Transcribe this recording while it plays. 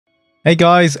Hey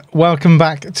guys, welcome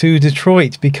back to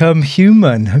Detroit Become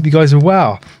Human. Hope you guys are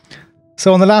well.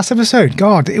 So on the last episode,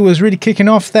 God, it was really kicking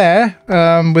off there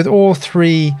with all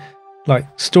three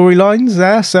storylines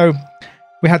there. So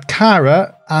we had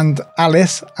Kara and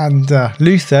Alice and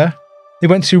Luther. They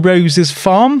went to Rose's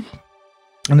farm,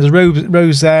 and there's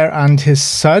Rose there and his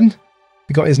son.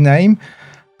 We got his name.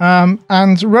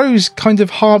 And Rose kind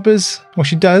of harbours, well,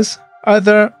 she does,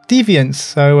 other deviants.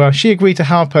 So she agreed to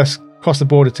help us cross the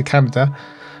border to Canada,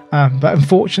 but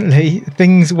unfortunately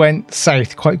things went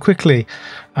south quite quickly.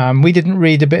 We didn't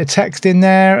read a bit of text in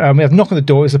there. We had a knock on the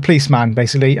door. It was a policeman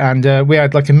basically, and we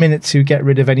had like a minute to get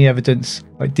rid of any evidence,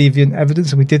 like deviant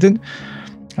evidence, and we didn't.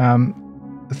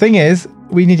 The thing is,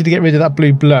 we needed to get rid of that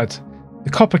blue blood.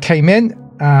 The copper came in,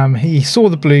 he saw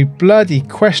the blue blood, he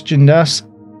questioned us.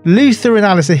 Luther and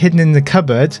Alice are hidden in the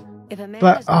cupboard,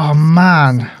 but oh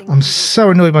man, I'm so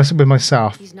annoyed with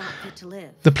myself.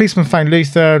 The policeman found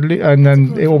Luther, and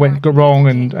then it all went wrong,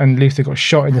 and Luther got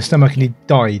shot in the stomach and he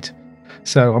died.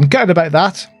 So I'm gutted about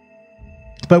that,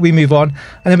 but we move on.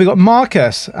 And then we got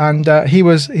Markus, and he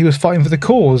was fighting for the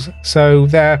cause. So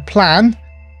their plan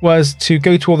was to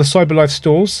go to all the CyberLife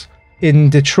stores in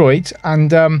Detroit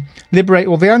and liberate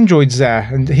all the androids there.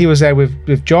 And he was there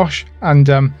with Josh and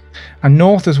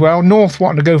North as well. North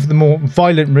wanted to go for the more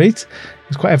violent route. It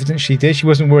was quite evident she did. She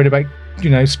wasn't worried about, you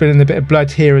know, spilling a bit of blood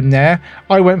here and there.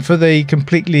 I went for the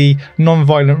completely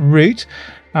non-violent route.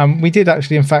 We did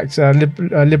actually, in fact,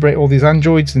 liberate all these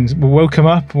androids and woke them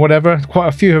up, whatever. Quite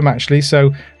a few of them, actually.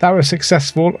 So that was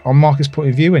successful on Marcus'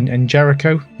 point of view and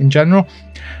Jericho in general.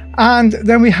 And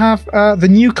then we have the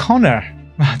new Connor.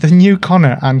 The new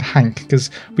Connor and Hank,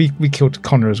 because we killed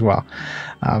Connor as well.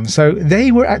 So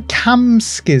they were at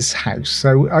Kamsky's house.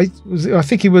 So I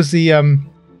think he was the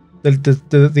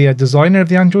designer of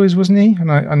the androids, wasn't he?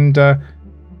 And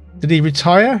did he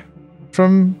retire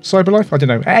from CyberLife? I don't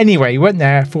know. Anyway, he went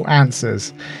there for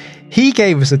answers. He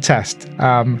gave us a test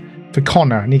for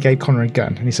Connor, and he gave Connor a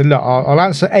gun. And he said, look, I'll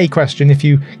answer a question if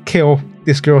you kill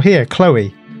this girl here,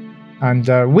 Chloe.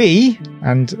 And we,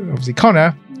 and obviously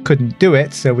Connor, couldn't do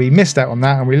it, so we missed out on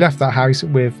that, and we left that house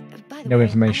with no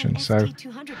information. So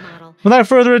without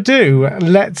further ado,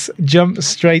 let's jump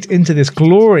straight into this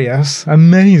glorious,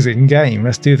 amazing game.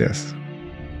 Let's do this.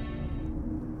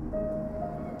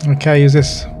 Okay, is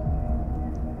this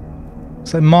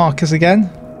Marcus again?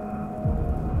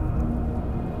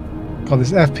 God,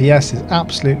 this FPS is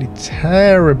absolutely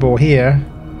terrible here.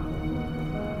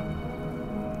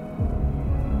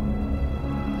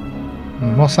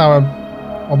 What's our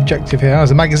objective here?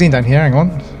 There's a magazine down here, hang on.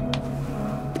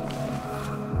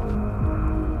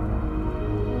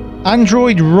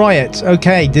 Android riot.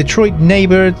 Okay, Detroit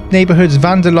neighborhoods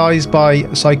vandalized by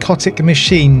psychotic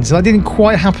machines. That didn't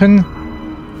quite happen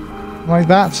like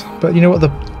that, but you know what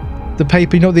the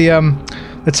paper, you know what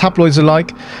the tabloids are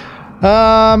like.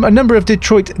 A number of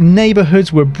Detroit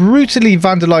neighborhoods were brutally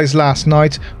vandalized last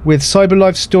night, with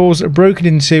CyberLife stores broken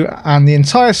into and the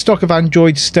entire stock of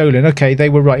androids stolen. Okay, they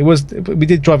were right. We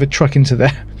did drive a truck into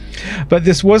there. But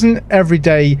this wasn't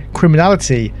everyday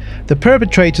criminality. The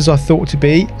perpetrators are thought to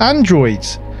be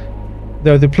androids.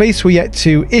 Though the police were yet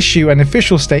to issue an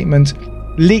official statement,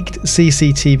 leaked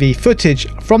CCTV footage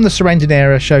from the surrounding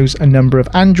area shows a number of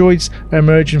androids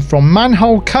emerging from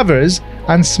manhole covers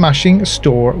and smashing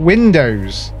store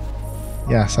windows.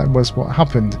 Yes, that was what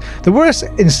happened. The worst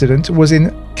incident was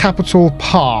in Capitol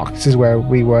Park. This is where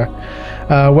we were,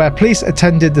 where police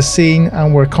attended the scene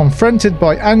and were confronted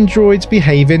by androids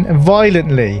behaving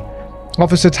violently.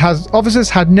 Officers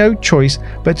had no choice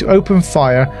but to open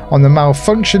fire on the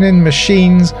malfunctioning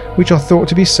machines, which are thought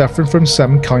to be suffering from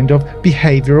some kind of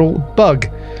behavioural bug.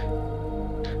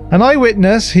 An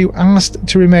eyewitness who asked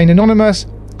to remain anonymous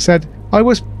said, "I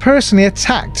was personally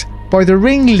attacked by the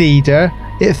ringleader.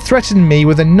 It threatened me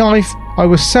with a knife. I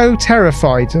was so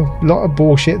terrified." A lot of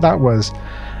bullshit that was.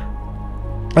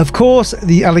 Of course,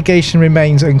 the allegation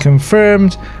remains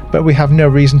unconfirmed, but we have no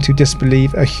reason to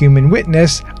disbelieve a human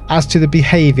witness as to the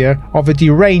behaviour of a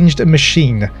deranged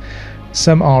machine.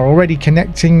 Some are already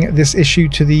connecting this issue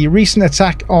to the recent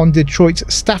attack on Detroit's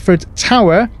Stafford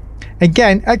Tower,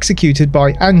 again executed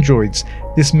by androids.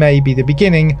 This may be the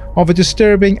beginning of a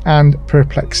disturbing and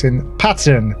perplexing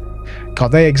pattern.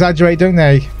 God, they exaggerate, don't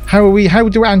they? How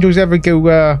do androids ever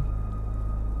go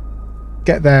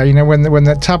get there, you know, when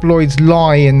the tabloids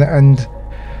lie and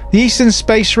the Eastern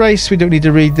Space Race? We don't need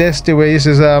to read this, do we? This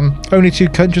is only two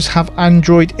countries have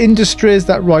android industries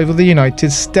that rival the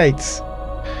United States.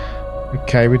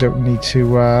 Okay, we don't need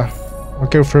to I'll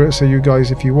go through it so you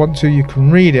guys, if you want to, you can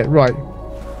read it. Right,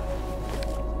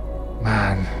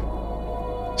 man,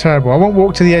 Terrible. I won't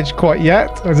walk to the edge quite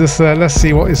yet. I just let's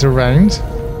see what is around.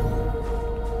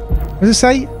 As I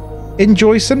say,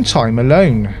 enjoy some time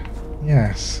alone.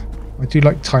 Yes, I do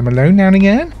like time alone now and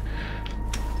again.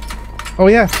 Oh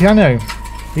yeah, piano.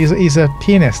 He's a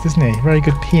pianist, isn't he? Very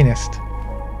good pianist.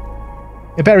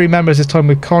 I better remembers his time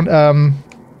with Carl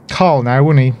now,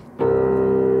 wouldn't he?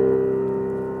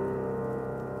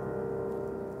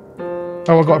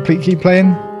 Oh, I've got to keep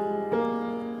playing.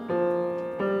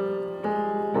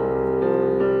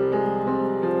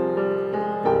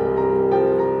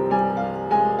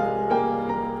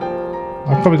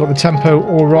 I've probably got the tempo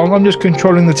all wrong. I'm just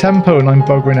controlling the tempo and I'm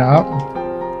buggering it up.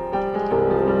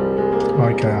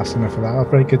 Okay, that's enough of that. That's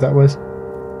very good, that was.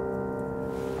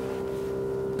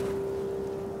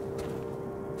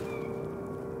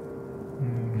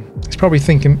 He's probably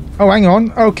thinking, oh, hang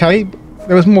on. Okay,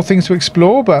 there was more things to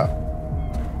explore, but...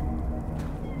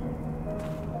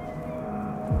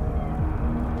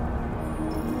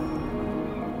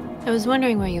 I was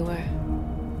wondering where you were.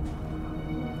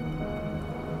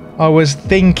 I was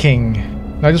thinking.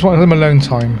 I just wanted some alone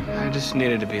time. I just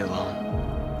needed to be alone.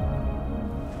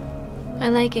 I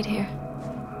like it here.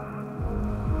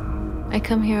 I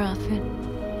come here often.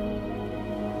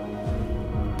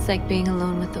 It's like being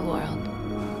alone with the world.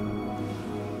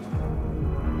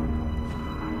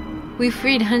 We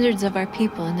freed hundreds of our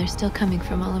people and they're still coming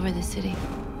from all over the city.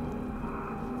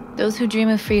 Those who dream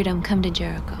of freedom come to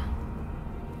Jericho.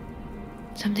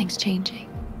 Something's changing.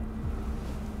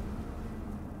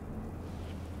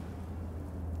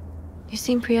 You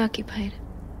seem preoccupied.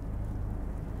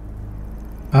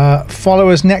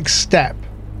 Followers next step.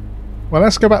 Well,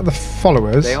 let's go back to the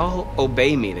followers. They all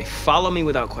obey me. They follow me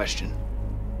without question.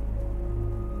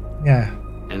 Yeah.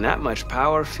 And that much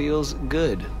power feels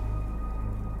good.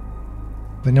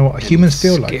 They know what humans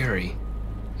feel like. Scary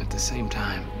at the same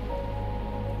time.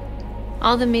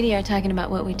 All the media are talking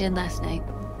about what we did last night.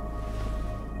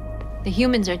 The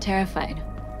humans are terrified.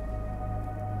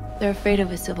 They're afraid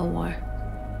of a civil war.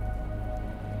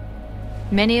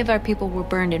 Many of our people were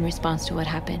burned in response to what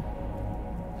happened.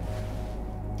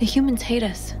 The humans hate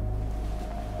us.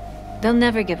 They'll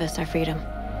never give us our freedom.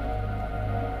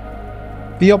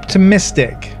 Be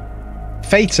optimistic.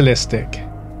 Fatalistic.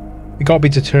 You gotta be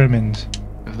determined.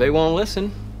 If they won't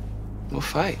listen, we'll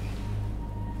fight.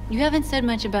 You haven't said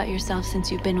much about yourself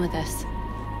since you've been with us.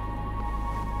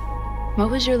 What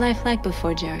was your life like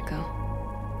before Jericho?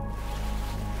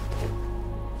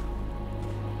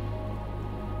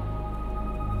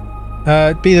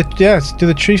 Yes, do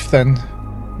the truth then.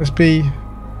 Let's be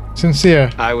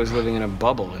sincere. I was living in a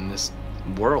bubble in this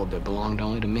world that belonged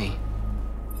only to me.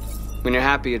 When you're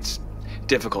happy, it's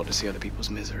difficult to see other people's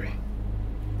misery.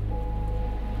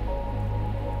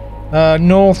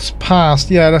 North's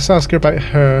past. Yeah, let's ask her about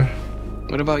her.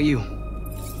 What about you?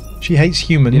 She hates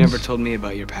humans. You never told me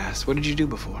about your past. What did you do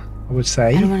before? I would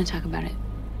say. I don't want to talk about it.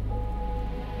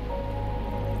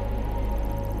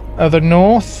 The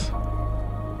North.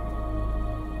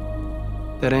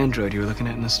 That android you were looking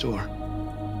at in the store.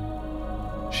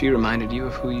 She reminded you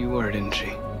of who you were, didn't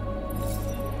she?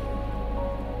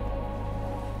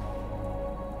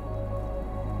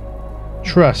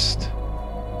 Trust.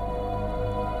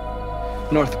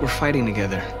 North, we're fighting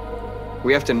together.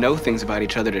 We have to know things about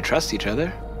each other to trust each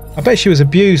other. I bet she was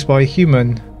abused by a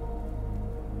human.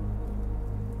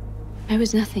 I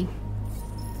was nothing.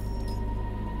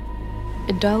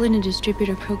 A doll in a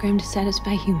distributor program to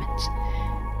satisfy humans.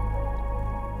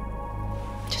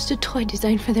 Just a toy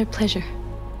designed for their pleasure.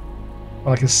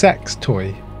 Like a sex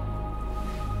toy.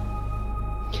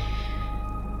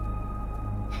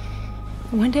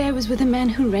 One day I was with a man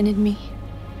who rented me.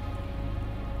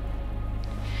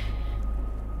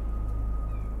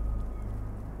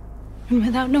 And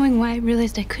without knowing why, I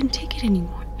realized I couldn't take it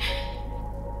anymore.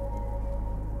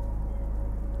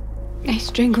 I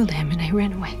strangled him and I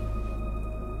ran away.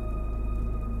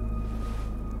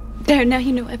 There, now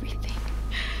you know everything.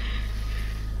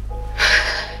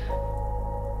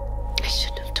 I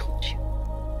shouldn't have told you.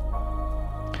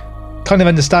 Kind of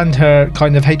understand her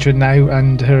kind of hatred now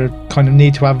and her kind of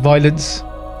need to have violence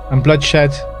and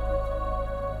bloodshed.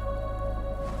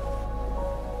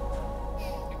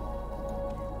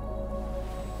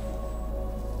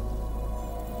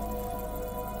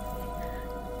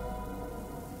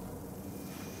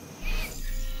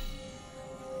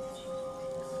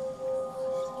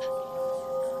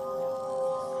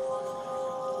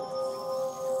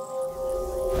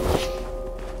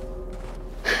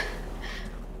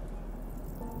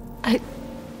 I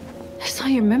saw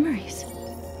your memories.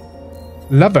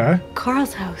 Lover?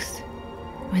 Carl's house.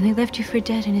 When they left you for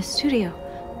dead in his studio.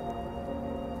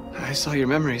 I saw your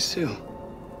memories too.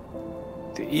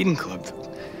 the Eden Club,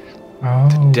 Oh.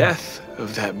 the death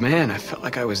of that man, I felt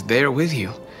like I was there with you.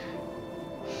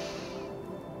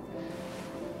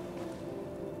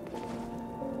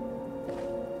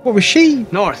 What was she?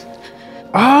 North.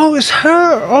 Oh, it's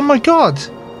her! Oh my god!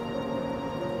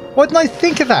 Why didn't I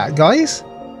think of that, guys?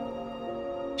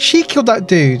 She killed that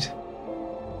dude.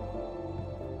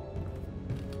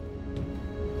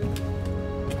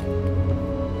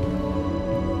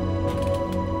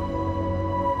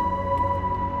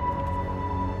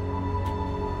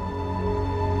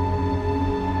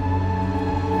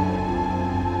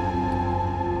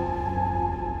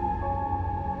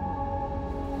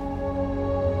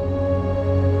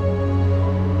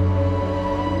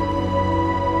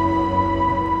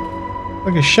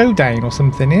 Like a showdown or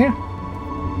something here.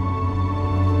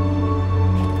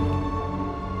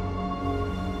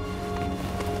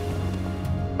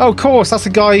 Oh, of course, that's the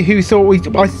guy who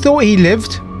thought I thought he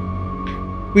lived.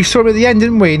 We saw him at the end,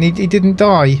 didn't we? And he didn't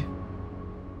die.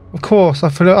 Of course, I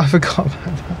forgot about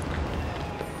that.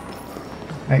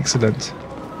 Excellent.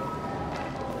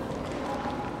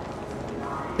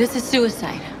 This is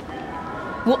suicide.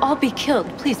 We'll all be killed.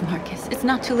 Please, Marcus. It's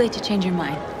not too late to change your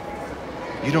mind.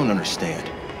 You don't understand.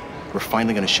 We're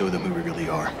finally gonna show them who we really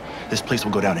are. This place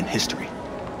will go down in history.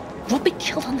 We'll be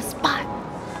killed on the spot.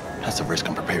 That's a risk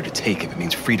I'm prepared to take if it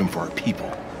means freedom for our people.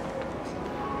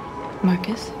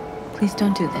 Marcus, please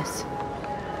don't do this.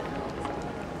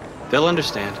 They'll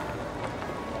understand.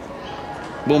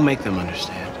 We'll make them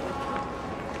understand.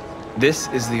 This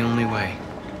is the only way.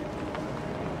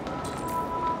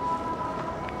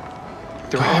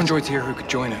 There are androids here who could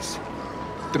join us.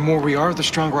 The more we are, the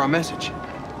stronger our message.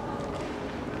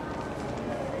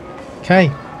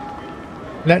 Okay.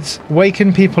 Let's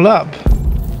waken people up.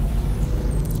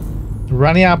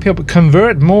 Rally our people.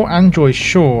 Convert more androids,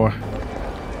 sure.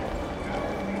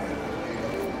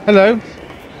 Hello.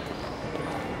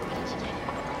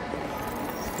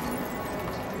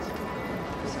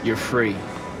 You're free.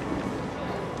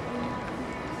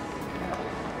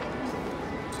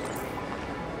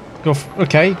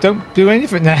 Okay, don't do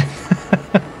anything then.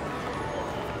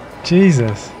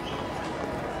 Jesus.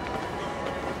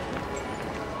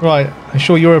 Right, I'm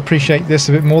sure you'll appreciate this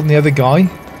a bit more than the other guy.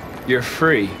 You're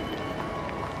free.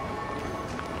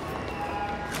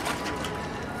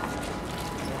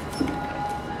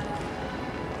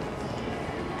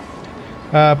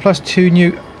 +2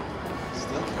 new.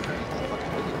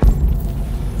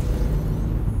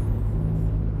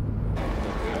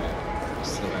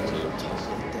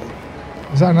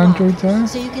 Is that an android there?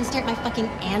 So you can start my fucking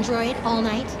android all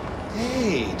night?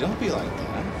 Hey, don't be like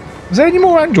that. Is there any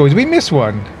more androids? We missed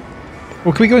one.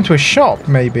 Or can we go into a shop,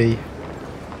 maybe?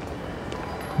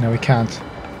 No, we can't.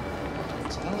 I'm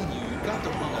telling you, you got the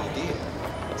wrong idea.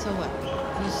 So what?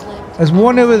 You slipped? There's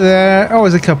one over there. Oh,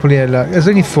 there's a couple here, look. There's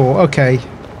only 4. Okay.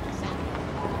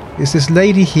 Is this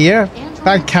lady here?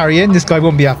 Bad carrying. This guy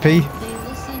won't be happy. They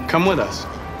listen. Come with us. I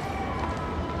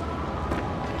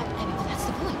mean, that's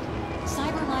the point.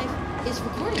 Cyber life is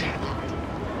recording all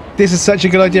that. This is such a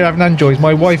good idea having androids.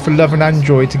 My wife would love an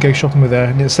android to go shopping with her,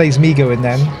 and it saves me going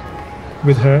then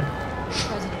with her.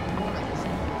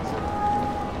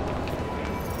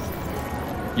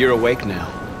 You're awake now.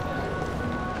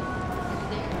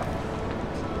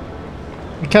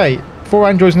 Okay, 4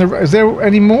 androids in the. Is there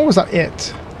any more? Was that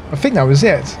it? I think that was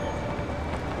it.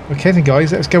 Okay then,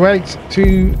 guys, let's go out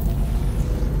to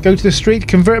go to the street,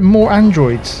 convert more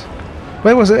androids.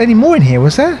 Where was there any more in here?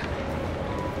 Was there?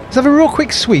 Let's have a real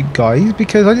quick sweep, guys,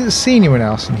 because I didn't see anyone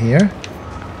else in here.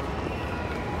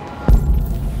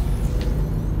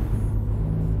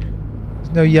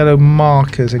 There's no yellow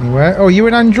markers anywhere. Oh, you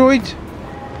an android?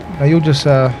 No, you're just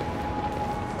a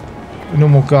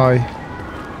normal guy.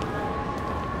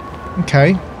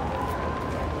 Okay.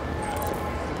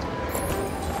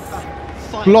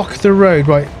 Block the road,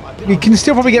 right. We can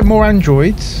still probably get more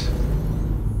androids.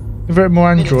 Convert more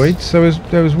androids. So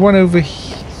there was one over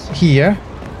here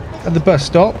at the bus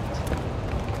stop.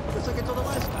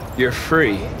 You're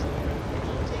free.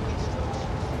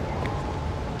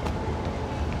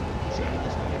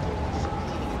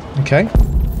 Okay.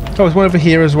 Oh, there's one over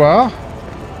here as well.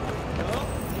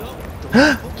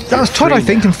 That was Todd, I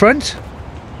think, in front.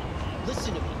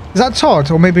 Is that Todd?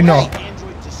 Or maybe not.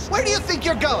 Where do you think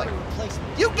you're going?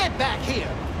 You get back here.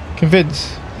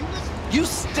 Convince. You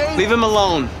stay. Leave him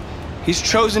alone. He's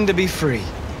chosen to be free.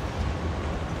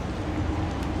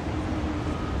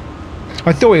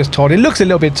 I thought it was Todd. It looks a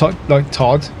little bit like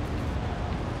Todd.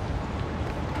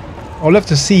 I'd love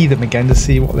to see them again to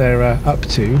see what they're up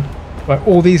to. Right,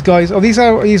 all these guys. Are these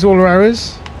all are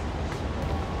ours?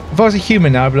 If I was a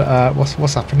human now, I'd be like,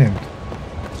 what's happening?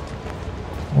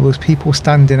 All those people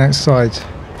standing outside.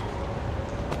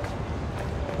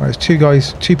 Right,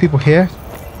 there's two people here.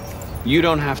 You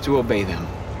don't have to obey them.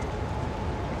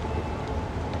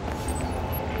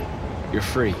 You're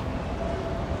free.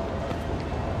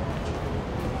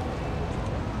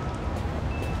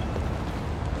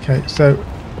 Okay, so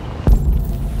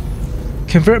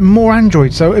convert more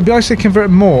androids. So it'd be nice to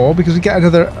convert more because we get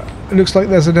another. It looks like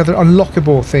there's another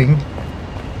unlockable thing.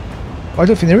 I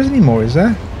don't think there is any more, is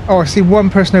there? Oh, I see one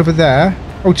person over there.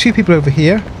 Oh, two people over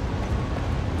here.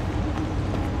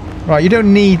 Right, you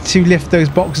don't need to lift those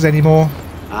boxes anymore.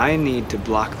 I need to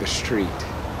block the street.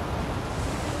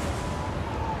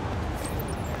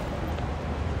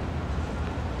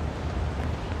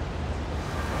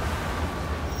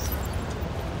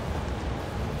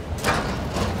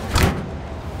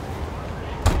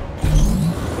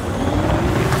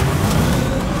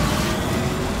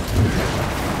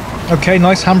 Okay,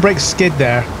 nice handbrake skid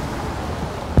there.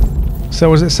 So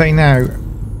what does it say now?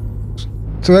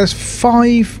 So there's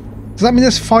 5. Does that mean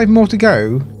there's 5 more to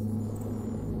go?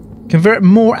 Convert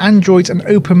more androids and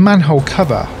open manhole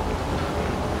cover.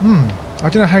 I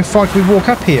don't know how far can we walk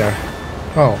up here.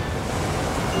 Oh.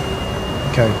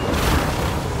 Okay.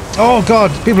 Oh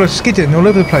god, people are skidding all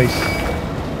over the place.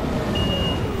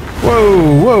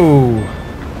 Whoa, whoa.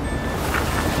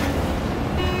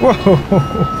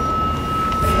 Whoa.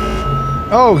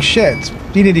 Oh shit,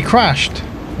 he nearly crashed.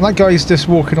 That guy's just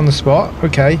walking on the spot.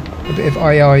 Okay, a bit of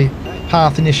AI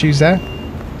pathing issues there.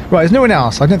 Right, there's no one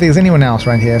else. I don't think there's anyone else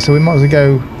around here, so we might as well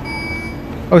go.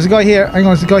 Oh, there's a guy here. Hang on,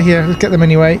 there's a guy here. Let's get them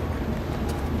anyway.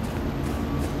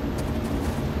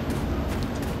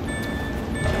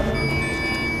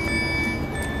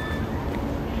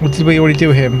 What did we already do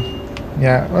with him?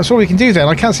 Yeah, that's all we can do then.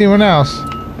 I can't see anyone else.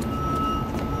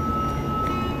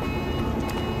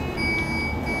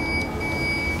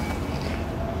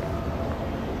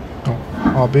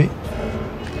 RB.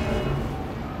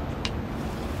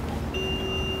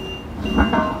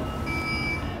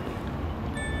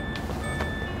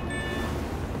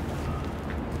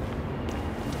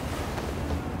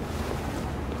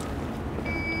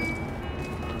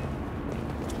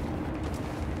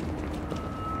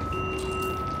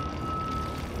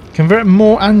 Convert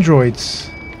more androids.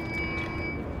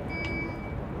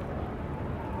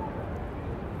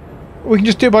 We can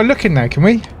just do it by looking now, can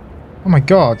we? Oh my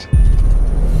god.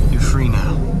 You're free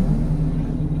now.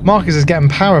 Marcus is getting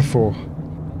powerful.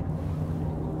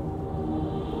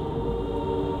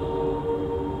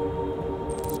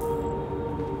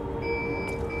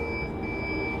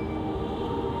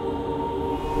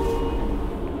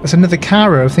 There's another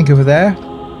Caro, I think, over there.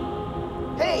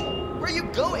 Hey, where are you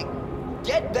going?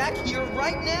 Get back here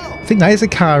right now. I think that is a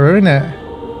Caro, isn't it?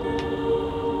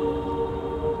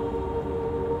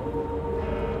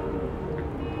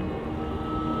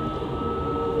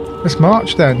 Let's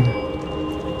march then.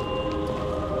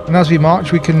 And as we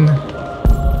march, we can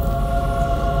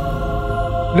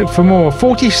look for more.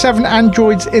 47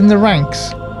 androids in the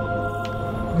ranks.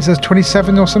 It says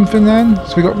 27 or something then.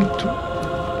 So we got.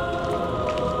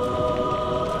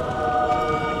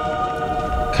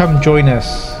 Come join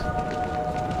us.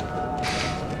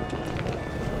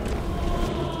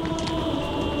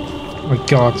 Oh my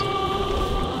god.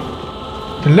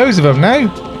 There's loads of them now.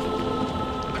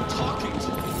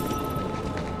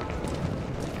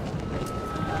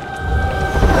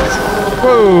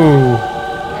 Whoa!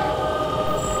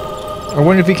 I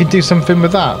wonder if we can do something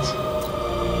with that.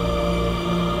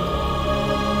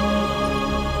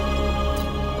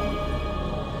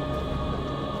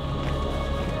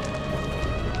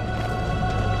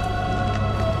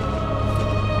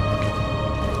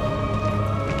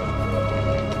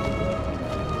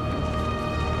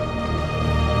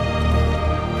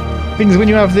 Things when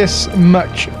you have this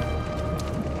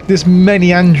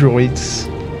many androids.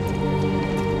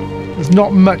 There's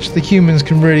not much the humans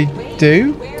can really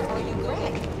do.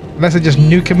 Unless they just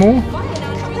nuke them all.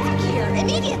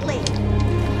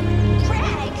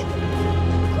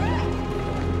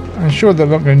 I'm sure they're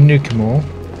not going to nuke them all.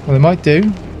 Well, they might do.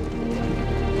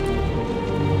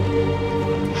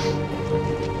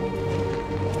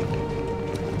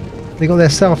 They got their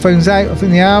cell phones out. I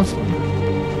think they have.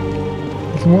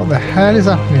 What the hell is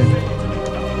happening? What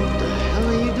the hell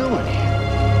are you doing here?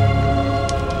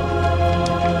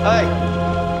 Hey!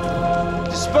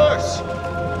 Disperse!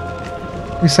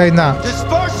 Who's saying that?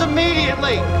 Disperse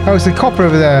immediately! Oh, it's the copper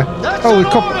over there. That's oh, an the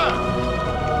copper.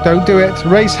 order! Don't do it.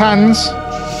 Raise hands.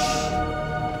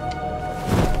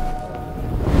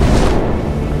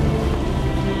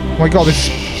 Oh my god, this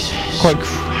is quite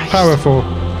powerful.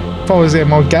 If I was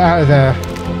him, I'd get out of there.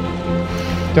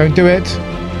 Don't do it.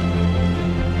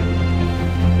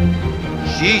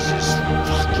 Jesus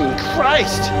fucking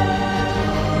Christ!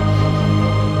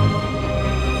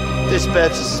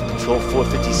 Dispatch, this is Patrol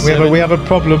 457. We have a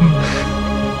problem.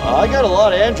 I got a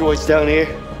lot of androids down here.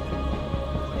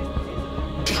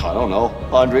 I don't know,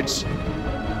 hundreds.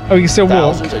 Oh, you can still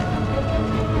walk? Thousands.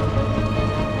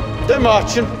 They're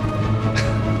marching.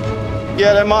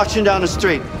 Yeah, they're marching down the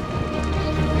street.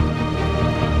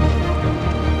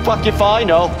 Fuck if I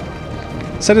know.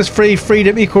 Set us free,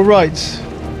 freedom, equal rights.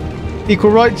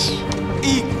 Equal rights?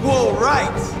 Equal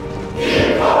rights!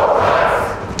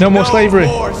 No more slavery.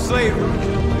 No more slavery.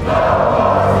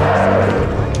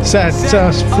 Set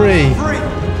us free.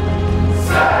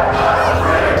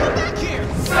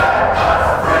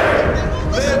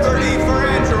 Liberty for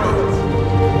androids.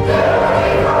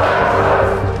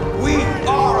 We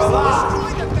are alive.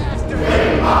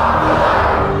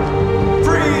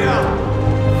 Freedom.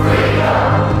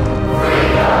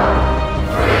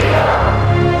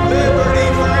 Liberty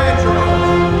for androids.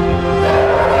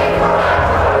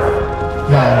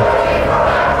 Man.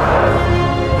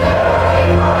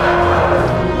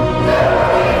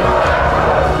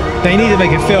 They need to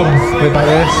make a film about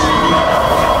this.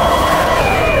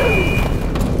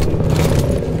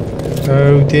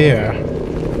 Oh dear.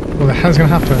 What the hell's gonna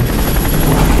happen?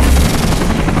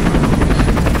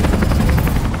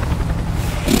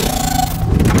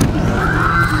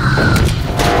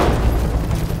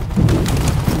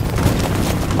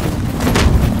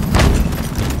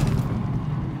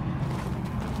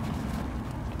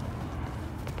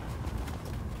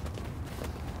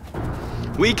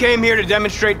 We came here to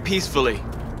demonstrate peacefully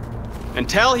and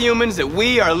tell humans that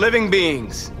we are living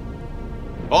beings.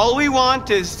 All we want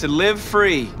is to live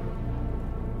free.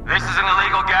 This is an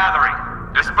illegal gathering.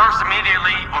 Disperse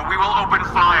immediately or we will open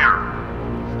fire.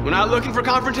 We're not looking for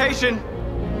confrontation.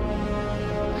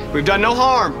 We've done no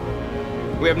harm.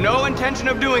 We have no intention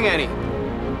of doing any.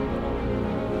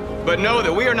 But know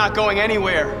that we are not going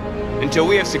anywhere until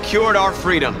we have secured our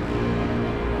freedom.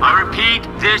 I repeat,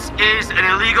 this is an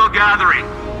illegal gathering.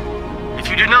 If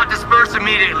you do not disperse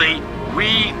immediately,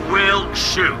 we will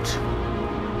shoot.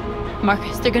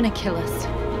 Marcus, they're gonna kill us.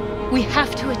 We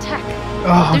have to attack.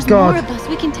 Oh, There's God. more of us.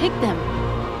 We can take them.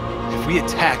 If we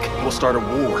attack, we'll start a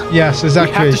war. Yes,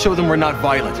 exactly. We have to show them we're not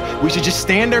violent. We should just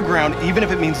stand our ground, even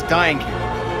if it means dying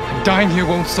here. Dying here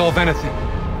won't solve anything.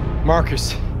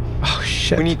 Marcus, Oh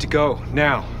shit. we need to go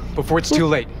now, before it's too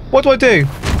late. What do I do?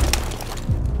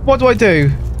 What do I do?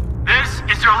 This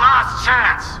is your last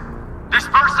chance.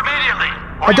 Disperse immediately.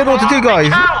 I don't know what to do,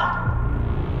 guys.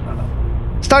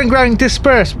 Stand ground,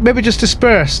 disperse. Maybe just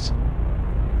dispersed.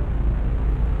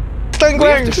 Stand We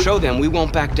have ground. to show them we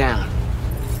won't back down.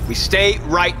 We stay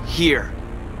right here.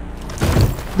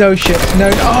 No shit. No.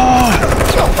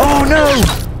 Oh. Oh no.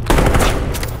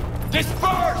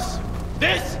 Disperse!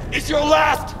 This is your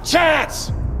last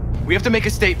chance! We have to make a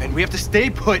statement. We have to stay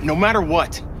put no matter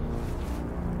what.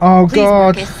 Oh Please,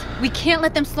 God. Marcus. We can't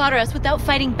let them slaughter us without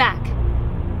fighting back.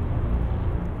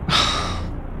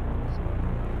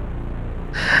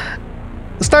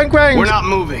 Stand ground. We're not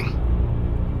moving.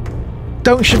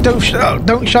 Don't shoot. Don't shoot. Oh,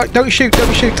 don't shoot. Don't shoot.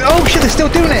 Don't shoot. Oh shit! They're still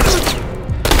doing it.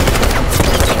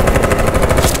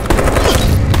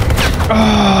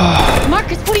 Oh.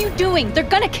 Marcus, what are you doing? They're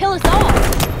gonna kill us all.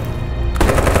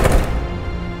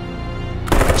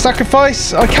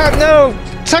 Sacrifice. I can't. No.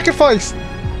 Sacrifice.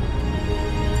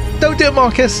 Don't do it,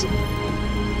 Marcus.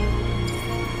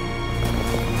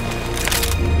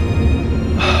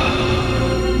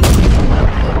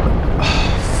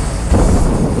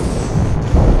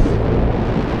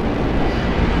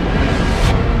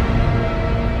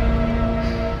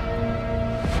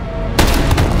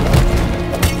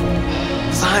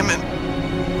 Simon.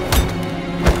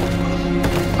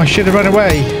 I should have run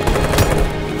away.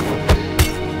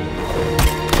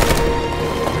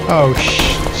 Oh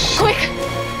shh. Quick!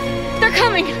 They're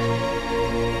coming!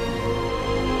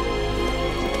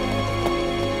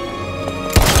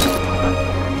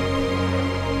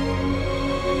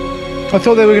 I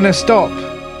thought they were going to stop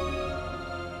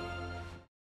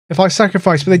if I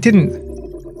sacrificed, but they didn't.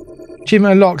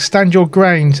 Achievement unlocked. Stand your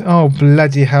ground. Oh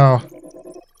bloody hell!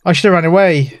 I should have run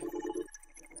away.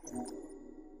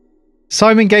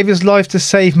 Simon gave his life to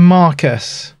save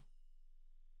Marcus.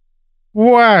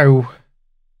 Wow.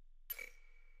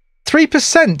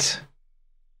 3%.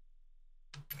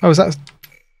 Oh, is that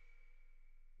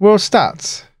world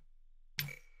stats?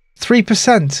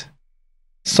 3%.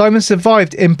 Simon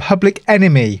survived in Public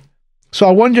Enemy. So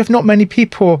I wonder if not many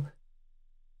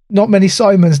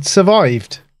Simons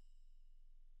survived.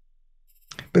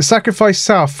 But sacrifice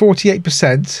self,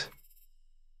 48%.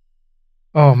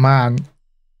 Oh man.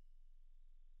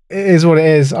 it is what it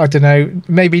is. I don't know.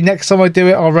 Maybe next time I do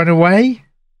it, I'll run away.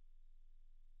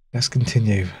 Let's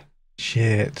continue.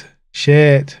 Shit.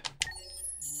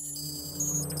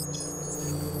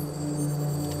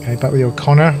 Okay, back with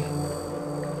O'Connor.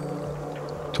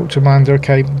 Talk to Amanda.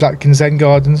 Okay, Blackkin Zen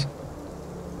Gardens.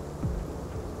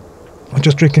 I'm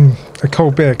just drinking a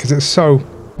cold beer because it's so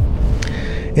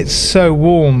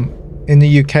warm in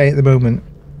the UK at the moment,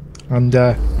 and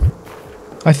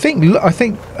I think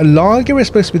a lager is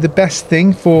supposed to be the best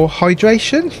thing for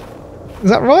hydration. Is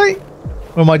that right?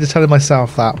 Or am I just telling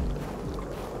myself that?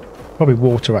 Probably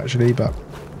water actually, but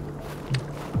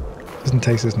it doesn't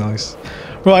taste as nice.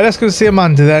 Right, let's go see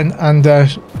Amanda then, and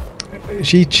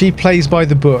she plays by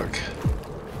the book.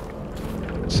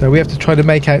 So we have to try to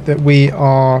make out that we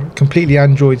are completely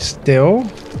android still.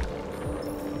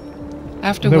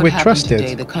 After what happened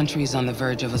today, the country is on the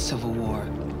verge of a civil war.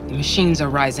 The machines are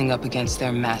rising up against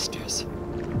their masters.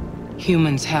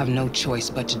 Humans have no choice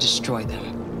but to destroy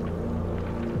them.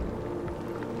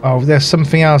 Oh, there's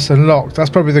something else unlocked. That's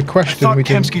probably the question. I thought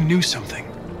Kamsky knew something.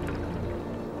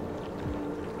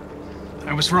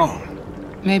 I was wrong.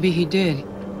 Maybe he did.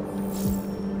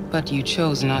 But you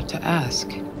chose not to ask.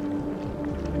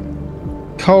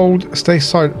 Cold, stay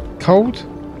silent. Cold?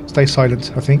 Stay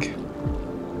silent, I think.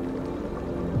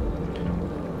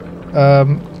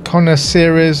 Connor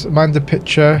series, Amanda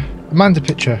picture.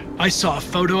 I saw a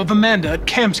photo of Amanda at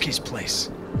Kamsky's place.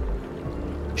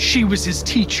 She was his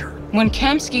teacher. When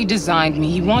Kamsky designed me,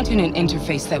 he wanted an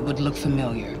interface that would look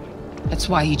familiar. That's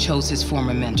why he chose his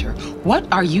former mentor. What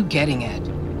are you getting at?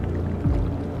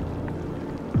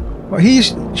 Well,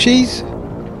 she's...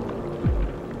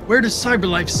 Where does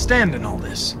CyberLife stand in all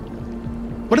this?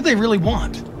 What do they really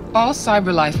want? All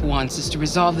CyberLife wants is to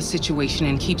resolve the situation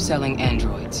and keep selling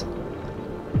androids.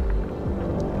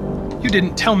 You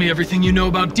didn't tell me everything you know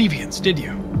about deviants, did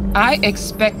you? I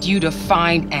expect you to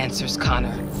find answers,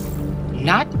 Connor.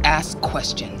 Not ask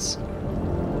questions.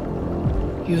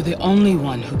 You're the only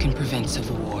one who can prevent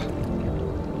civil war.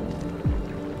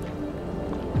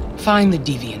 Find the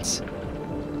deviants,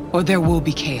 or there will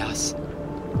be chaos.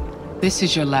 This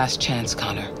is your last chance,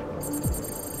 Connor.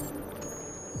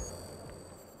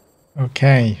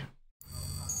 Okay.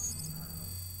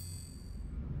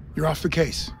 You're off the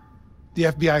case. The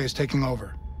FBI is taking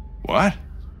over. What?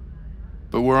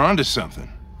 But we're onto something.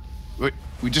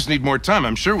 We just need more time,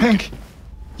 I'm sure we Hank,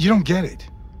 you don't get it.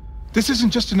 This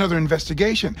isn't just another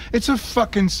investigation. It's a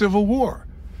fucking civil war.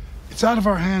 It's out of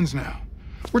our hands now.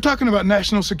 We're talking about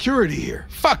national security here.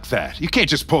 Fuck that. You can't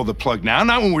just pull the plug now,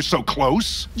 not when we're so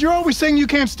close. You're always saying you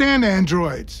can't stand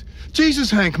androids. Jesus,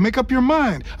 Hank, make up your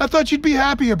mind. I thought you'd be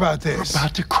happy about this. We're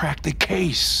about to crack the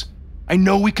case. I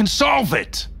know we can solve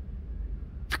it.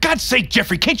 For God's sake,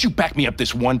 Jeffrey, can't you back me up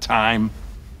this one time?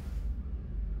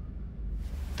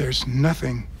 There's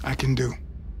nothing I can do.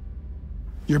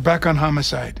 You're back on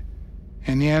homicide,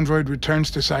 and the android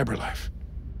returns to CyberLife.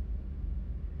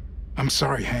 I'm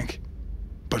sorry, Hank,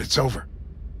 but it's over.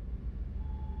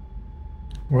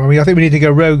 Well, I think we need to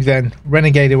go rogue then.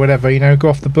 Renegade or whatever, you know, go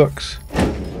off the books.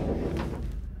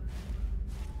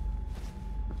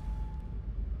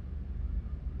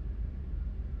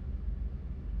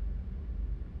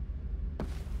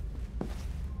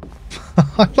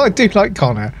 I do like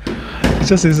Connor. It's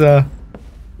just his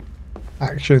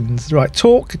actions. Right,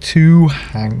 talk to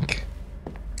Hank.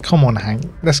 Come on, Hank.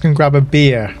 Let's go and grab a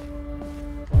beer.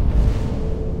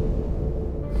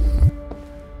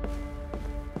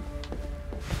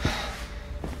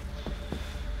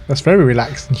 That's very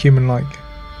relaxed and human-like.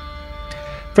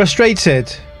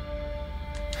 Frustrated.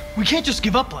 We can't just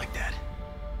give up like that.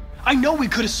 I know we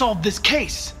could have solved this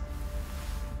case.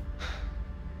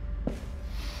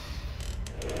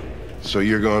 So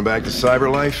you're going back to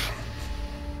CyberLife?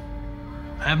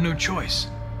 I have no choice.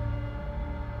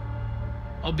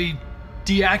 I'll be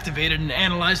deactivated and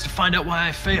analyzed to find out why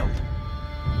I failed.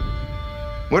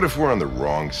 What if we're on the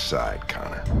wrong side,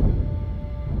 Connor?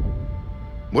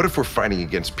 What if we're fighting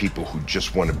against people who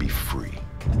just want to be free?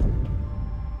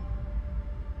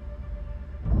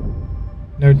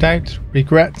 No doubt,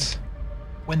 regrets.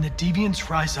 When the deviants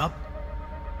rise up,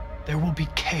 there will be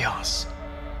chaos.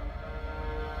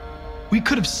 We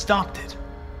could have stopped it.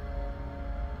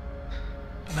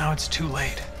 But now it's too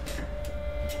late.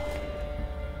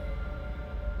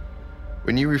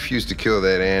 When you refused to kill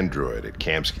that android at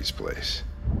Kamsky's place,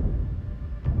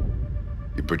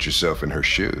 you put yourself in her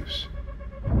shoes.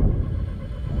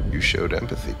 You showed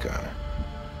empathy, Connor.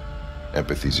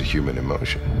 Empathy's a human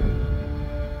emotion.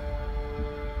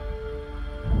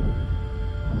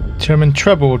 Determined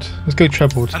troubled. Let's go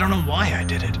troubled. I don't know why I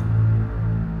did it.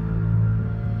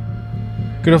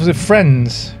 Good opposite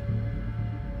friends.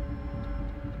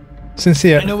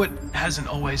 sincere. I know it hasn't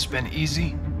always been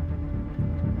easy,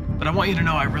 but I want you to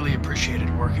know I really appreciated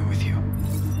working with you.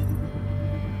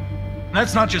 And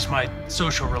that's not just my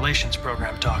social relations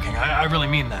program talking. I really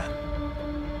mean that.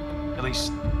 At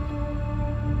least,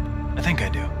 I think I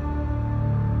do.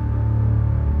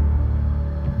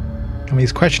 I mean,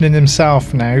 he's questioning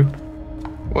himself now.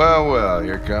 Well,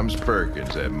 here comes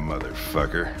Perkins, that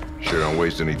motherfucker. Sure don't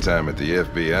waste any time at the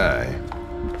FBI.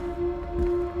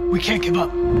 We can't give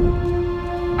up.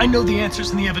 I know the answers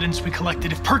and the evidence we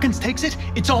collected. If Perkins takes it,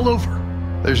 it's all over.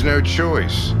 There's no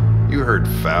choice. You heard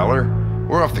Fowler.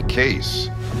 We're off the case.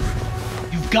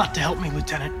 You've got to help me,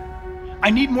 Lieutenant. I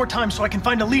need more time so I can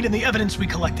find a lead in the evidence we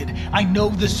collected. I know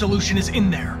the solution is in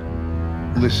there.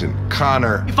 Listen,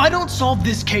 Connor... If I don't solve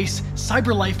this case,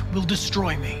 CyberLife will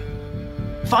destroy me.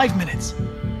 5 minutes.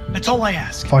 That's all I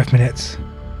ask. 5 minutes.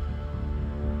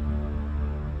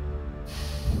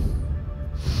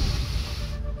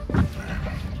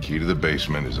 Key to the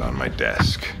basement is on my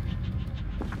desk.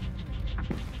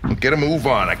 Get a move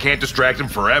on. I can't distract him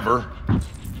forever.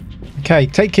 Okay,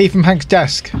 take key from Hank's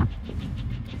desk.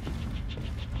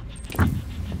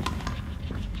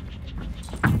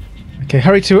 Okay,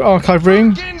 hurry to archive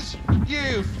room. Perkins,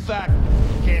 you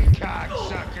fucking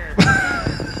cocksucker.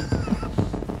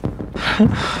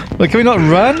 Like, can we not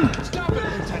run? Stop it,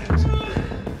 Lieutenant.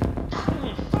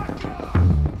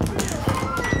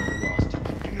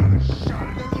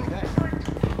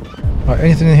 Right,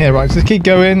 anything in here? Right, so let's keep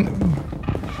going.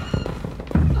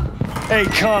 Hey,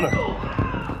 Connor.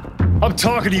 I'm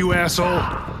talking to you, asshole.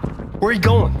 Where are you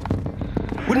going?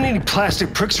 Wouldn't any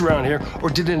plastic pricks around here, or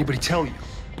did anybody tell you?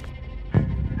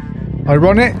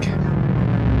 Ironic.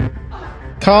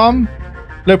 Calm.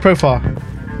 Low profile.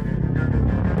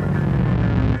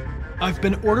 I've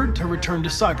been ordered to return to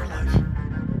CyberLife.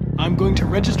 I'm going to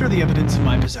register the evidence in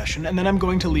my possession, and then I'm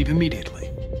going to leave immediately.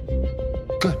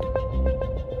 Good.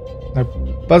 Now,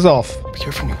 buzz off. Be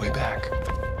careful on your way back.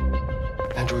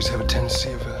 Androids have a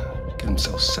tendency of getting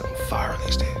themselves set on fire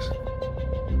these days.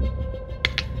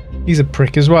 He's a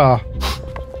prick as well.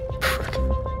 Prick.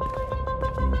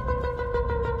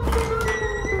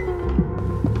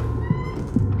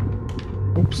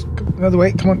 Oops. Another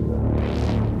way. Come on.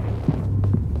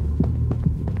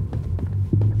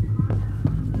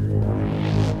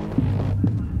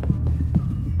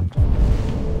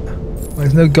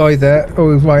 There's no guy there.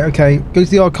 Oh, right. Okay. Go to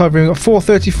the archive room. We've got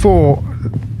 4:34.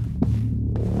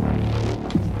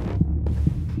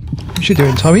 We should do it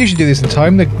in time. We usually do this in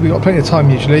time. We've got plenty of time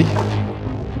usually.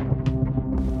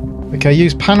 Okay,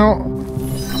 use panel.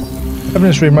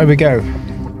 Evidence room, there we go.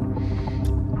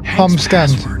 Palm scan.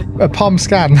 Palm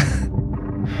scan.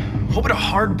 What would a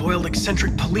hard-boiled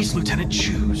eccentric police lieutenant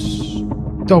choose?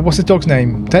 Dog, what's the dog's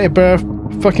name? Date of birth,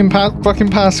 fucking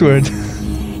password.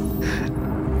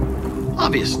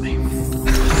 Obviously.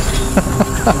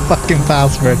 Fucking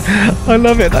password. I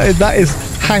love it. That is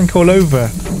Hank all over.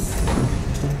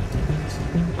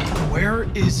 Where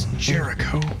is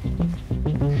Jericho?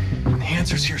 The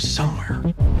answer's here somewhere.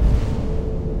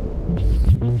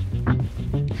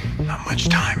 Not much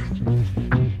time.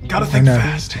 Gotta think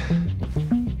fast.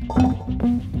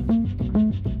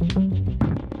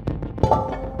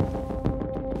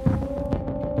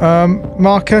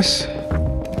 Marcus.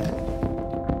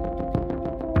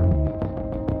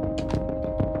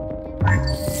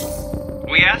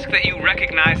 We ask that you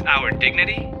recognize our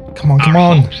dignity, Come on.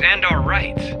 our hopes, and our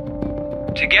rights.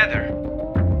 Together,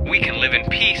 we can live in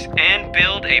peace and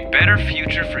build a better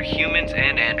future for humans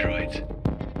and androids.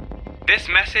 This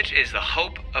message is the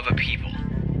hope of a people.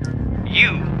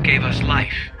 You gave us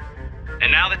life,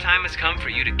 and now the time has come for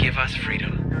you to give us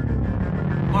freedom.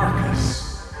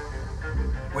 Marcus,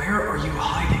 where are you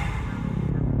hiding?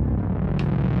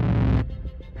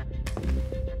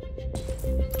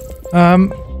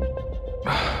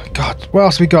 God, what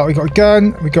else we got? We got a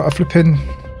gun. We got a flipping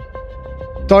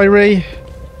diary.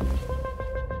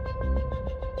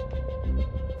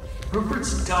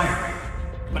 Rupert's diary,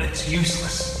 but it's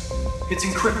useless. It's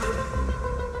encrypted.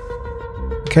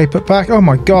 Okay, put back. Oh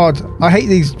my God, I hate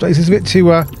these. This is a bit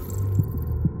too.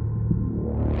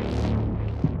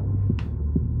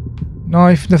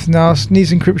 Knife, nothing else.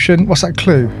 Needs encryption. What's that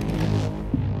clue?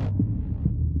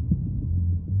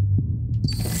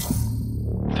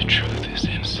 The truth is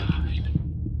inside.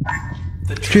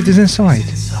 The truth is inside.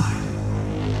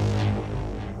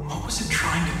 What was it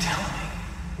trying to tell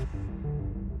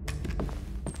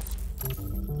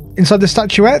me? Inside the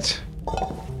statuette?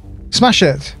 Smash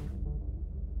it.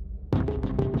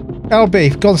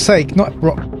 LB, for God's sake, not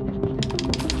rock.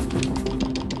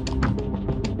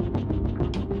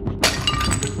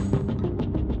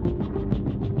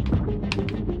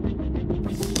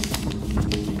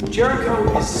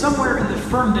 Jericho is somewhere in the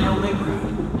Ferndale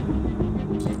neighborhood.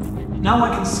 Now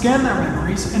I can scan their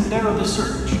memories and narrow the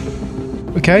search.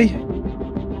 Okay.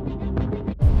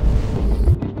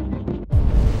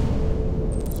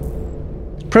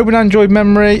 Probe an android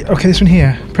memory. Okay, this one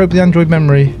here. Probe the android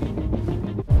memory.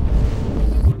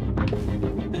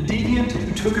 The deviant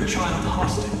who took a child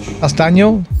hostage. That's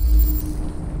Daniel.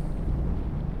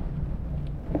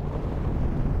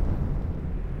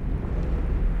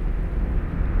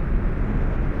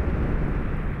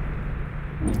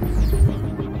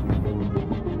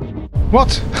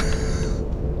 What?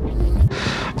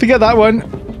 Forget that one.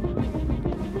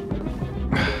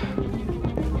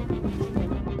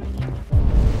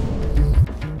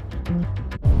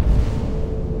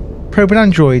 Probe an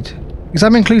android.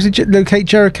 Examine clues to locate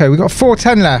Jericho. We've got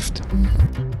 410 left.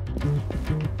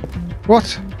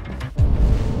 What?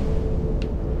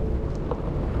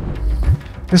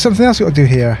 There's something else we've got to do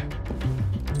here.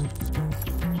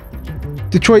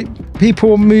 Detroit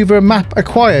people mover map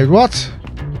acquired. What?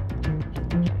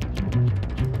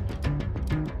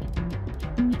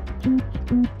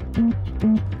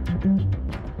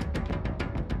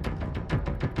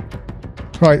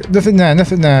 Right, nothing there,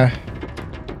 nothing there.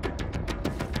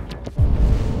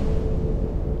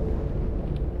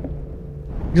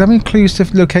 Examine clues to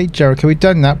locate Jericho. We've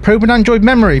done that. Probe an android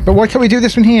memory, but why can't we do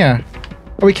this one here?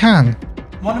 Oh, we can.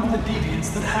 One of the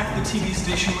deviants that hacked the TV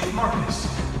station with Marcus.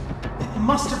 It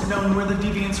must have known where the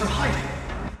deviants are hiding.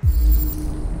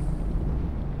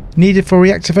 Needed for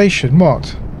reactivation. What?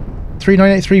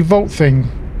 3983 volt thing.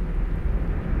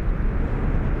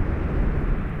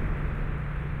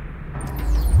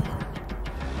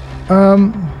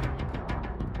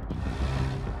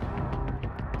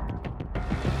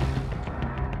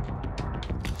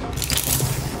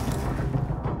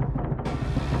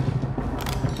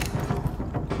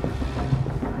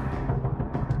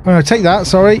 Oh, no, take that,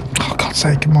 sorry. Oh, God's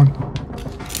sake, come on.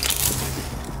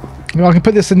 Well, I can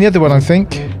put this in the other one, I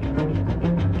think.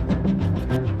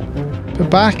 Put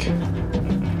back.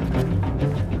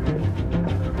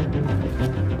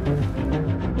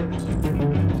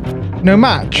 No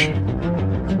match.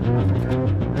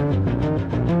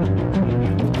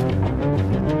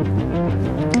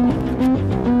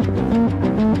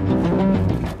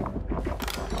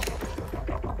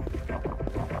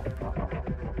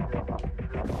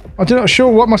 I'm not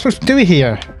sure what am I supposed to do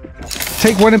here.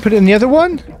 Take one and put it in the other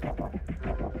one?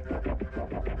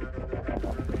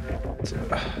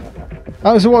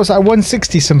 That was, what was that,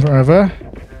 160 something or other?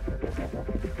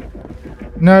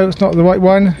 No, it's not the right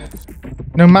one.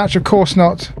 No match, of course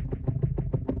not.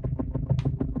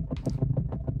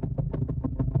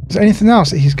 Is there anything else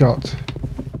that he's got?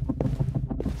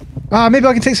 Ah, maybe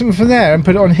I can take something from there and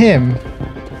put it on him.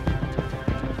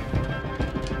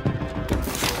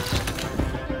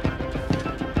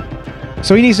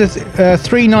 So he needs a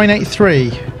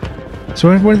 3983.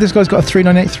 So one of these guys got a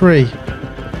 3983.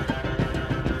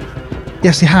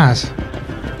 Yes, he has.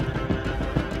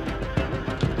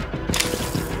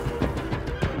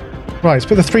 Right, let's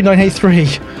put the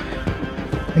 3983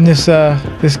 in this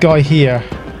this guy here.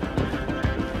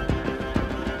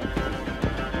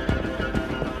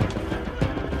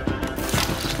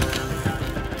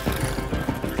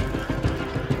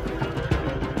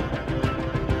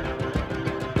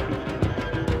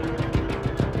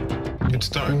 It's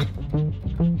dark.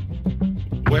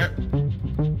 Where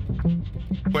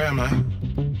am I?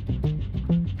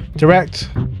 Direct.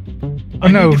 Oh I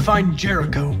no. need to find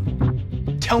Jericho.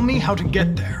 Tell me how to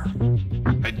get there.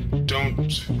 I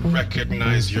don't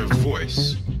recognize your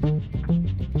voice.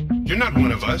 You're not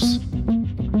one of us.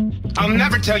 I'll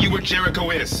never tell you where Jericho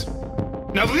is.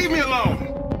 Now leave me alone.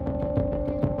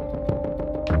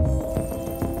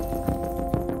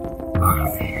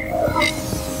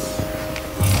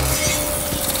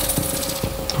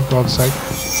 For God's sake.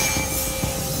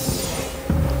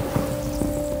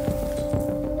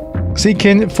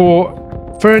 Seeking for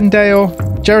Ferndale.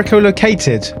 Jericho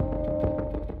located.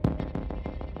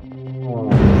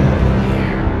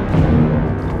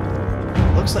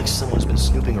 Looks like someone's been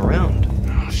snooping around.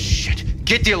 Oh, shit.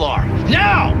 Get the alarm.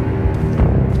 Now!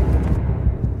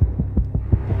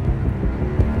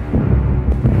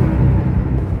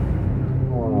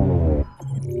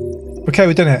 Okay,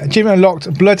 we've done it. Achievement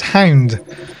unlocked. Bloodhound.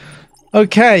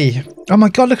 Okay. Oh my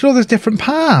God, look at all those different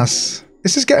paths.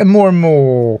 This is getting more and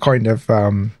more kind of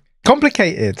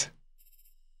complicated.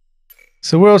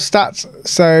 So world stats.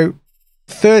 So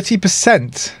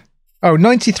 30%. Oh,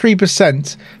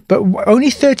 93%. But only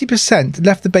 30%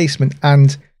 left the basement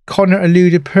and Connor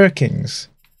eluded Perkins.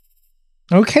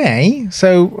 Okay.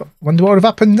 So wonder what would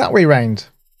have happened that way round.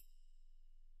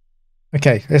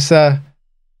 Okay, let's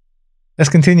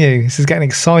continue. This is getting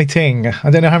exciting. I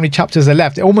don't know how many chapters are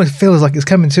left. It almost feels like it's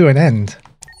coming to an end.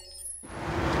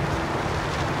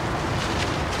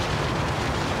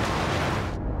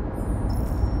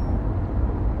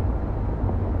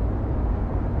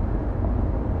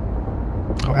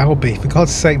 Oh, LB, for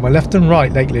God's sake, my left and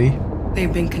right lately.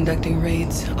 They've been conducting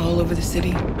raids all over the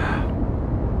city.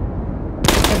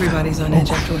 Everybody's on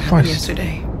edge after what happened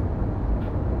yesterday.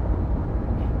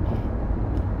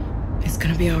 It's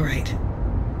gonna be all right.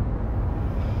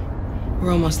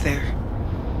 We're almost there.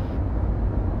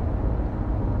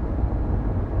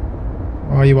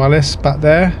 Are you, Alice, back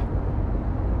there?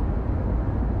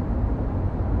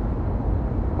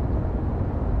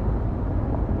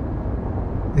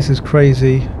 This is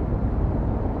crazy.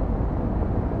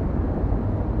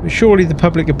 But surely the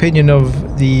public opinion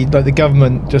of the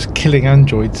government just killing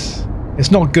androids,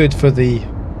 it's not good for the,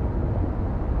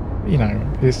 you know,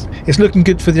 it's looking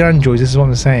good for the androids. This is what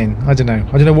I'm saying. I don't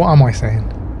know what am I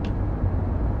saying.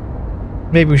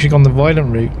 Maybe we should go on the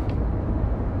violent route.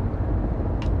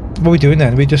 What are we doing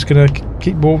then? Are we just gonna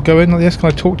keep going like this? Can I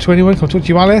talk to anyone? Can I talk to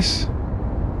you, Alice?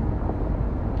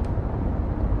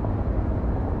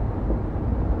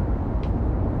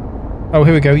 Oh,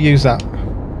 here we go. Use that.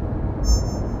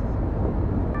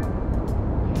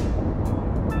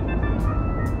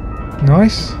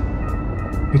 Nice.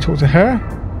 We talk to her.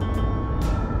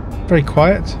 Very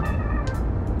quiet.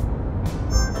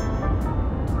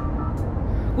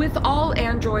 With all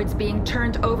androids being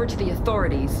turned over to the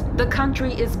authorities, the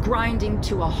country is grinding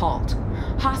to a halt.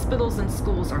 Hospitals and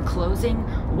schools are closing,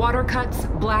 water cuts,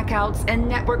 blackouts, and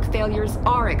network failures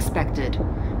are expected.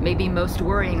 Maybe most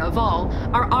worrying of all,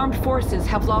 our armed forces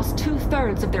have lost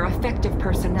 2/3 of their effective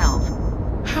personnel.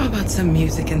 How about some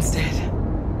music instead?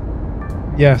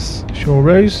 Yes, sure,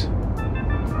 Rose.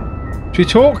 Should we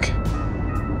talk?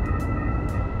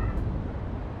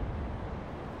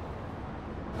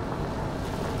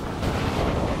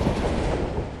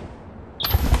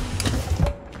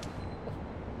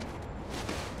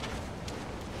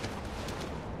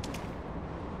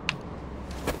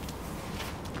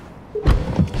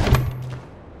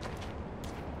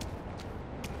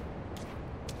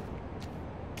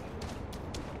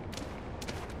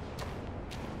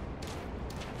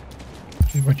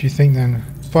 What do you think then?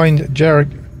 Find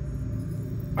Jericho.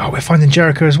 Oh, we're finding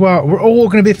Jericho as well. We're all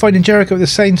going to be finding Jericho at the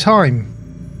same time.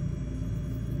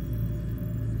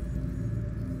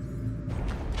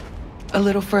 A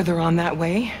little further on that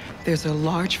way, there's a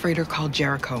large freighter called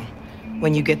Jericho.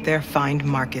 When you get there, find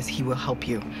Markus. He will help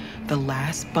you. The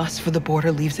last bus for the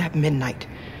border leaves at midnight.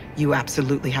 You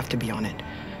absolutely have to be on it.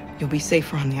 You'll be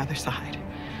safer on the other side.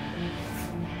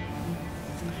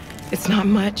 It's not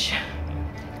much,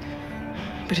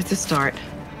 but it's a start.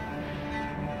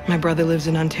 My brother lives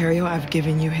in Ontario. I've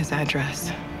given you his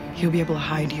address. He'll be able to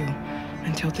hide you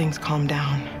until things calm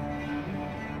down.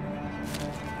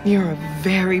 You're a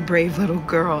very brave little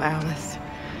girl, Alice.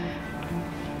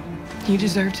 You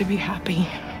deserve to be happy.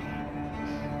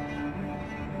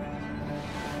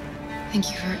 Thank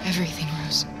you for everything,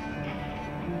 Rose.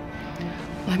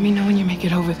 Let me know when you make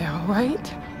it over there, all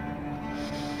right?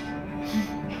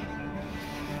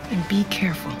 And be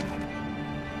careful.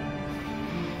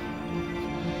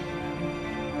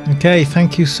 Okay,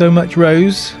 thank you so much,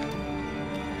 Rose.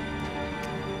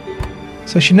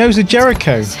 So she knows the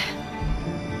Jericho.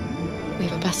 We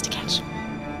have a bus to catch.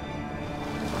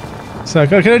 So I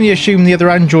can only assume the other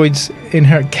androids in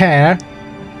her care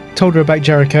told her about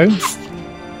Jericho.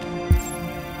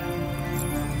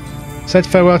 Said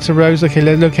farewell to Rose. Okay,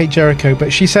 let's locate Jericho.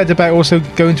 But she said about also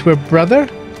going to her brother.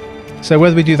 So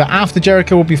whether we do that after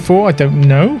Jericho or before, I don't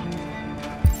know.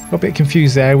 Got a bit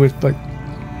confused there with like.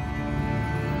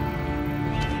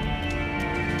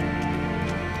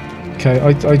 Okay,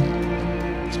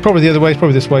 it's probably the other way. It's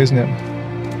probably this way, isn't it?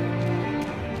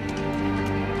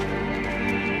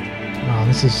 Oh,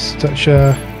 this is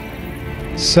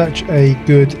such a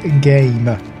good game.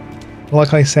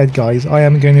 Like I said, guys, I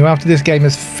am going to, after this game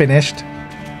is finished,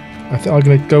 I think I'm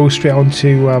going to go straight on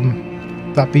to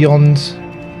that Beyond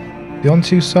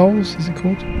Two Souls, is it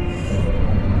called?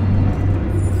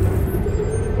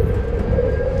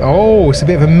 Oh, it's a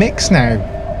bit of a mix now.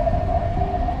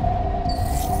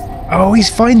 Oh, he's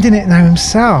finding it now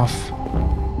himself.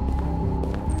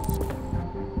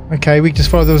 Okay, we just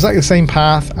followed exactly the same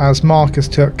path as Markus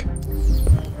took.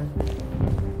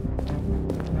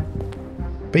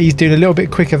 But he's doing a little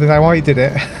bit quicker than how I did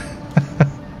it.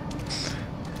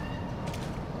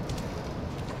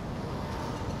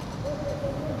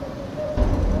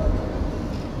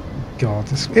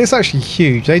 God, it's actually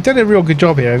huge. They've done a real good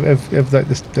job here of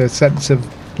the sense of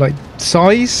like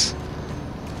size,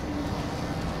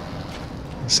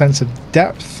 a sense of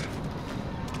depth.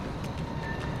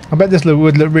 I bet this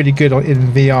would look really good in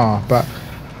VR, but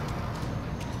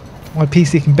my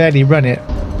PC can barely run it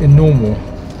in normal.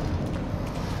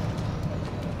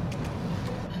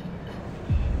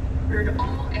 Ordered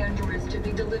all androids to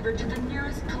be delivered to the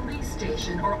nearest police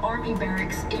station or army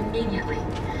barracks immediately.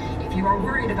 If you are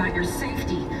worried about your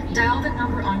safety, dial the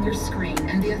number on your screen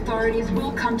and the authorities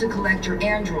will come to collect your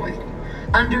android.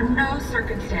 Under no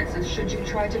circumstances should you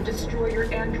try to destroy your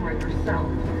android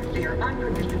yourself. They are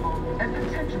unpredictable and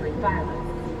potentially violent.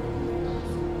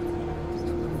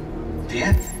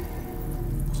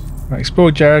 Right,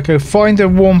 explore Jericho. Find a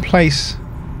warm place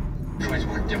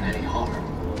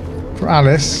for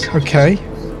Alice. Okay.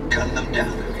 Gun them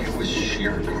down. It was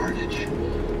sheer carnage.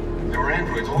 There were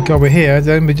androids all Go over here.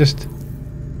 Then we just.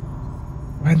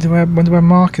 Wonder where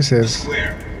Marcus is.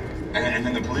 square. And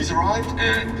then the police arrived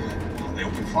and they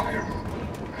opened fire.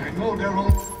 I know they're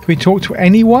all. Can we talk to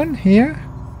anyone here?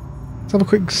 Let's have a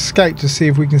quick scout to see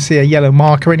if we can see a yellow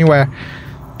marker anywhere.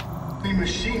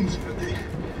 Machines, but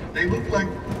they look like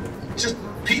just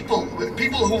people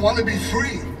who want to be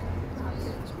free.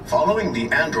 Following the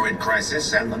android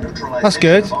crisis and the neutralization That's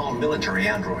good. of all military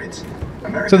androids,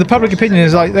 So the public opinion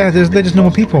is like they're just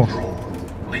normal people.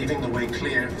 leaving the way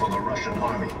clear for the Russian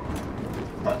army.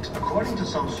 But according to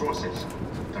some sources,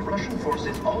 the Russian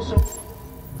forces also.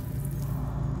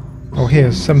 Oh,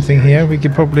 here's something here. We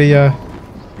could probably. The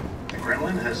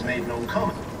Kremlin has made no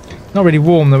comment. Not really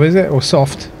warm though, is it? Or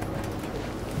soft?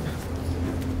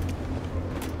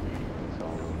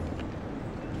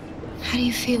 How do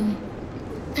you feel?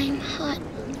 I'm hot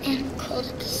and cold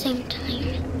at the same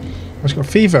time. I've got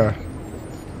fever.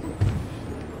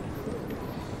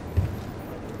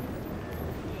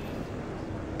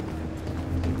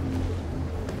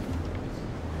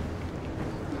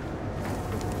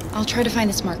 I'll try to find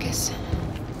this Marcus.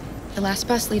 The last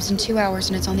bus leaves in 2 hours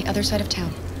and it's on the other side of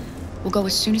town. We'll go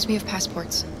as soon as we have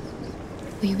passports.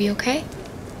 Will you be okay?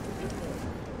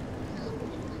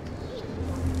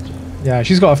 Yeah,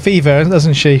 she's got a fever,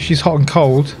 doesn't she? She's hot and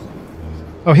cold.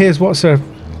 Oh, here's what's her.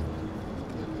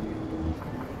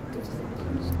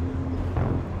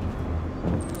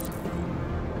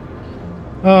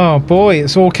 Oh boy,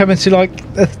 it's all coming to like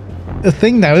a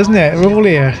thing now, isn't it? We're all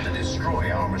here.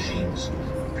 Destroy our machines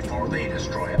before they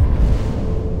destroy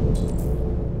us.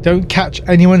 Don't catch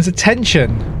anyone's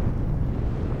attention.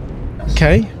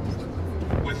 Okay.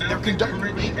 Without the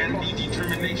courage and the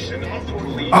determination of the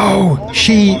police, Oh,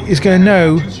 she is going to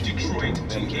know. Detroit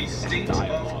to a state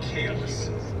of chaos.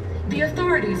 The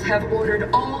authorities have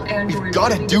ordered all androids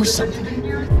gotta to be do delivered to the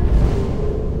nearest.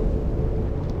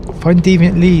 Find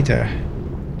deviant leader.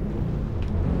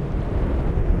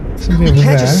 Somebody over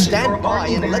there. Stand by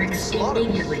and let them slaughter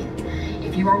immediately.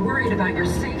 If you are worried about your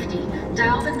safety,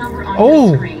 dial the number on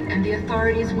your screen and the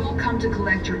authorities will come to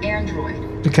collect your android.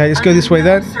 Okay, let's go this way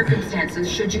then. Under no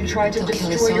circumstances should you try to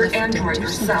destroy your android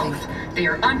yourself. They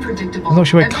are unpredictable. I'm not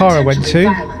sure where and Kara went to.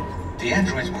 violent. The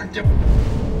androids weren't doing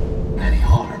any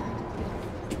harm.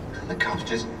 The cops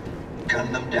just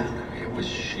gunned them down. It was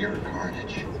sheer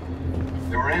carnage.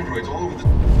 There were androids all over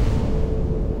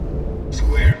the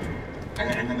square.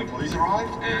 And then the police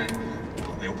arrived and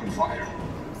they opened fire.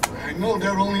 I know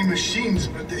they're only machines,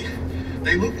 but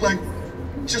they look like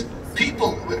just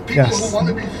people Yes. who want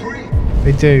to be free.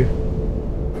 They do.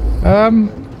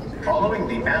 Following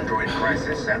the android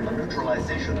crisis and the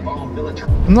neutralization of all military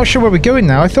I'm not sure where we're going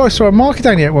now. I thought I saw a marker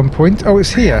down here at one point. Oh,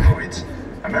 it's here. androids,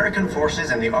 American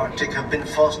forces in the Arctic have been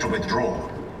forced to withdraw,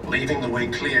 leaving the way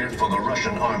clear for the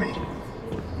Russian army.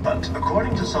 But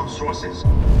according to some sources,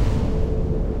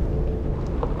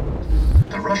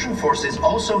 the Russian forces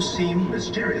also seem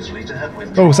mysteriously to have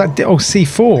withdrawn. Oh, is that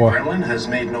C4? The Kremlin has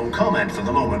made no comment for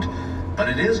the moment, but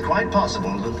it is quite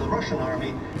possible that the Russian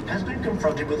army has been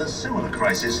confronted with a similar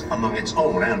crisis among its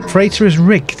own androids. Freighter is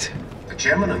rigged. The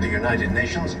chairman of the United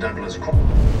Nations, Douglas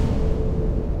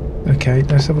Okay,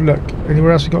 let's have a look.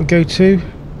 Anywhere else we got to go to?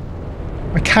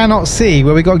 I cannot see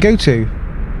where we got to go to.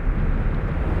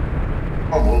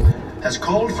 Cromwell has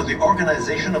called for the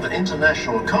organization of an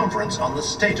international conference on the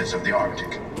status of the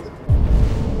Arctic.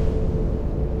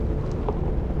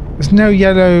 There's no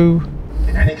yellow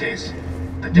In any case,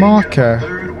 the danger marker. of the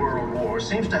Third World War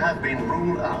seems to have been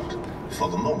ruled out for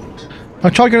the moment.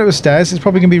 I'll try going up the stairs. It's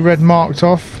probably going to be red marked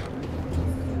off.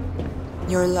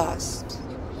 You're lost.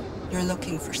 You're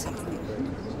looking for something.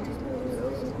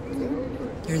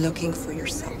 You're looking for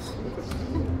yourself.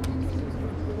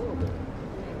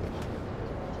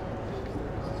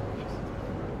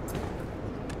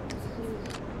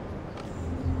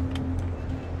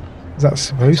 Is that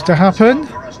supposed to happen?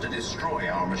 For us to destroy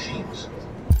our machines.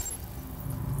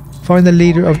 Find the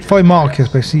leader of... Find Marcus,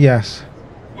 basically, yes.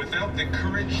 Without the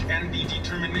courage and the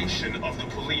determination of the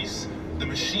police, the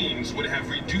machines would have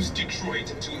reduced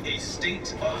Detroit to a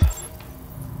state of...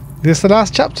 This the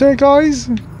last chapter, guys?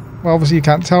 Well, obviously you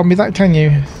can't tell me that, can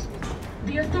you?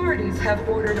 The authorities have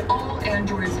ordered all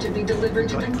androids to be delivered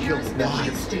to the nearest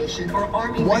police station or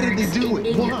army barracks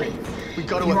immediately. We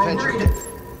got to avenge her.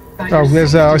 Oh,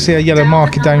 there's I see a yellow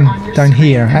marker down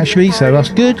here, actually, so that's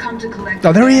good.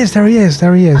 Oh, there he is, there he is,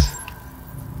 there he is.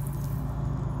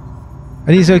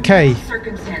 And he's okay.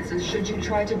 Circumstances should you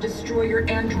try to destroy your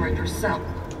android yourself.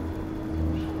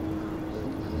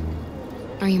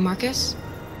 Are you Marcus?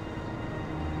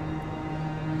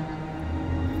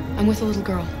 I'm with a little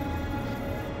girl.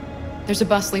 There's a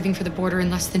bus leaving for the border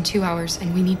in less than 2 hours,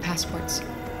 and we need passports.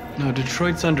 No,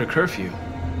 Detroit's under curfew.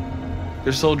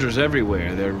 There's soldiers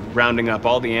everywhere. They're rounding up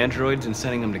all the androids and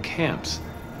sending them to camps.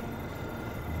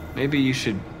 Maybe you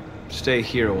should stay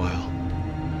here a while.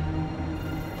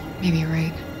 Maybe you're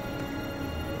right.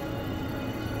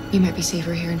 You might be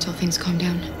safer here until things calm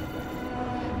down.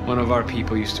 One of our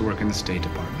people used to work in the State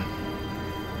Department.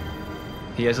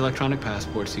 He has electronic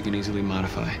passports he can easily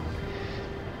modify.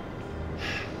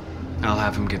 I'll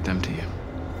have him get them to you.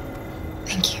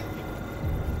 Thank you.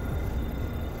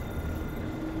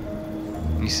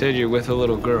 You said you're with a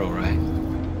little girl, right?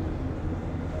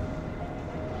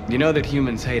 You know that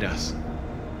humans hate us.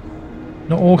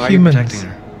 Not all Why humans. Are you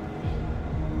protecting her?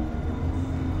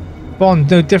 Bond,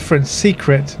 no difference.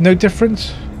 Secret, no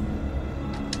difference.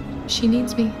 She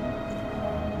needs me.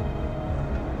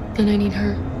 And I need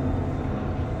her.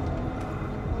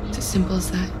 It's as simple as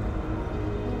that.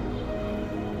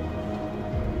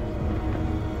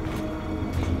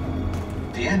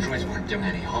 The androids weren't doing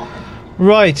any harm.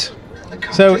 Right.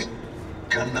 So,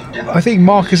 I think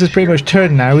Marcus has pretty much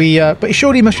turned now. But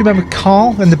surely he must remember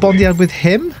Carl and the bond he had with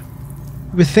him.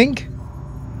 You would think.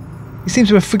 He seems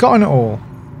to have forgotten it all.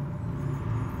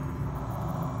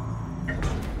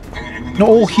 Not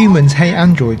all humans hate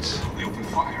androids.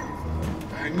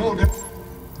 I know that.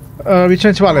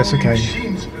 Return to Alice, okay.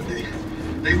 Machines, but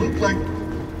they look like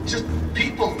just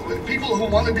people who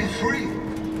want to be free.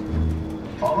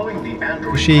 Following the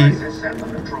android crisis and the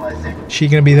neutralization. She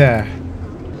gonna be there?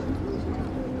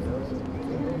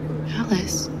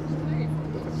 Alice.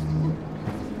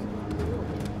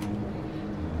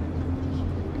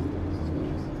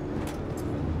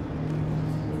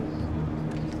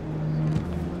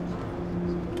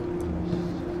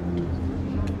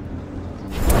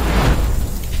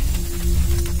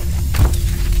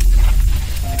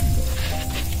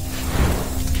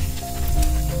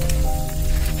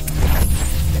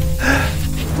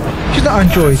 She's not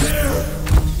android.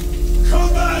 Come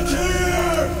back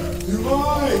here! You're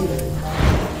mine!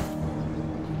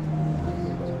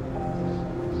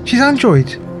 She's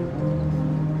android.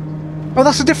 Oh,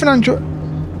 that's a different android.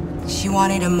 She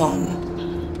wanted a mom.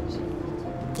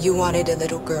 You wanted a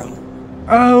little girl.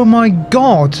 Oh my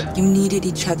god. You needed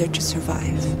each other to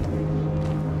survive.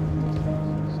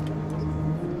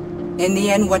 In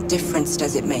the end, what difference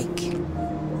does it make?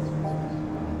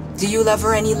 Do you love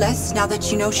her any less now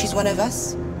that you know she's one of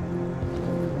us?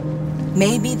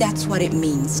 Maybe that's what it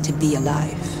means to be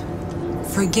alive.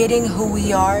 Forgetting who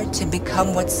we are to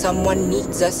become what someone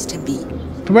needs us to be.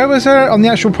 But where was her on the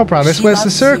actual proper Alice? Where's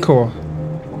the circle?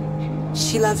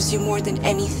 She loves you more than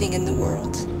anything in the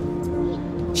world.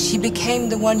 She became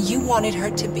the one you wanted her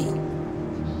to be.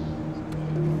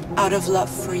 Out of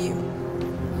love for you.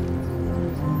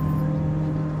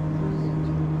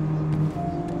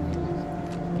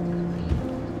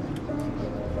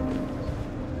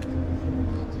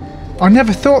 I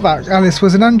never thought that Alice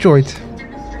was an android.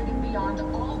 Demonstrating beyond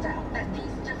all doubt that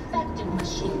these defective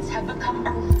machines have become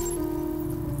a...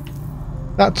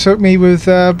 That took me with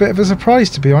a bit of a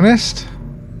surprise, to be honest.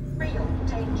 real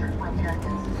danger for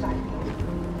American society.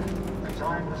 The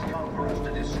time has come for us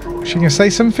to destroy. Is she gonna say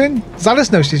something? Does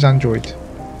Alice know she's android?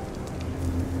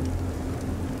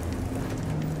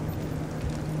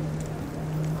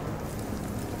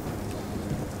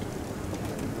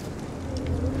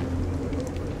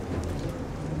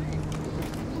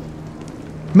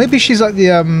 Maybe she's like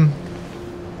the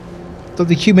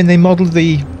human they modelled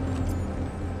the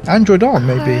android on,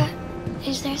 maybe.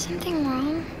 Is there something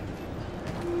wrong?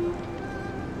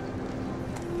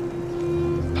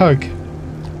 Hug.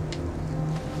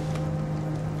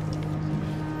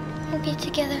 We'll be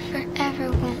together forever,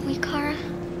 won't we, Kara?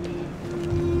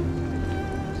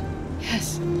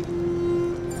 Yes.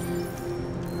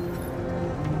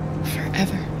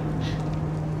 Forever.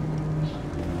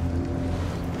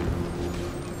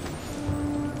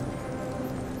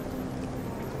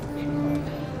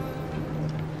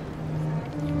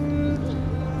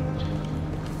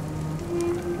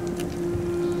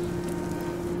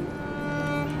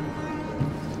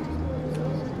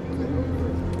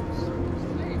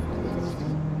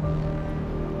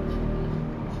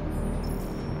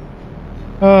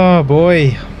 Oh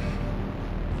boy.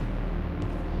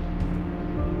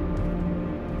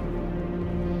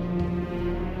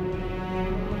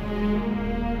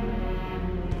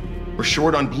 We're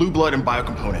short on blue blood and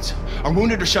biocomponents. Our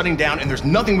wounded are shutting down, and there's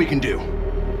nothing we can do.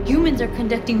 Humans are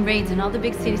conducting raids in all the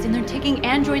big cities, and they're taking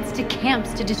androids to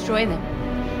camps to destroy them.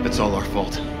 That's all our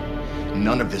fault.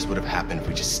 None of this would have happened if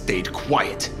we just stayed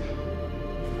quiet.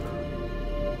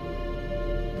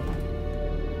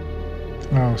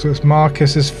 Oh, so it's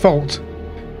Markus's fault.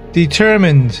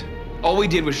 Determined. All we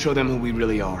did was show them who we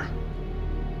really are.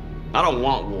 I don't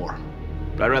want war,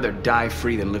 but I'd rather die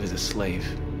free than live as a slave.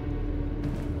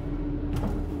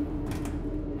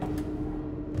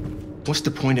 What's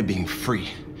the point of being free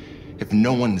if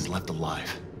no one is left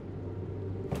alive?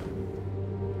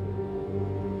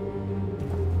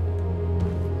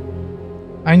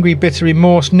 Angry, bitter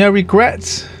remorse, no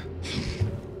regrets.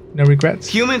 No regrets.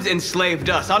 Humans enslaved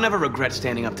us. I'll never regret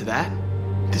standing up to that.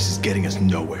 This is getting us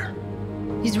nowhere.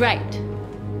 He's right.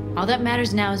 All that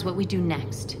matters now is what we do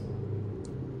next.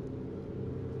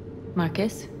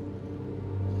 Markus?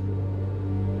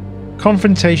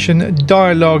 Confrontation,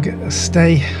 dialogue,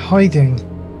 stay hiding.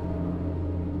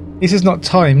 This is not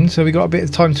timed, so we got a bit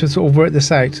of time to sort of work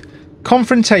this out.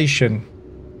 Confrontation.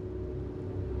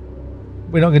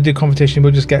 We're not going to do confrontation,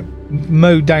 we'll just get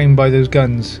mowed down by those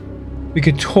guns. We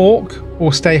could talk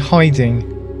or stay hiding.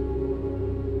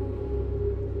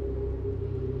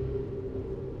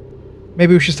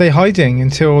 Maybe we should stay hiding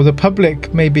until the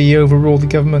public maybe overrule the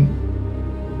government.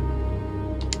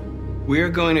 We're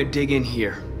going to dig in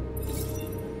here.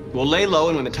 We'll lay low,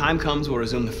 and when the time comes, we'll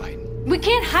resume the fight. We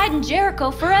can't hide in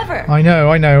Jericho forever. I know.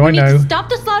 We need to stop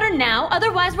the slaughter now,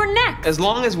 otherwise we're next. As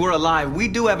long as we're alive, we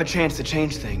do have a chance to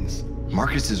change things.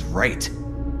 Markus is right.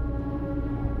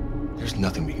 There's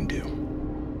nothing we can do.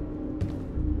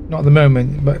 Not at the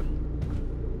moment, but...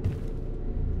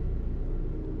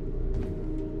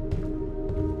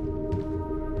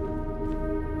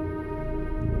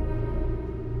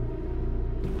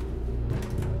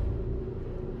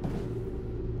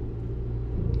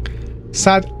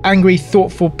 Sad, angry,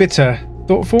 thoughtful, bitter.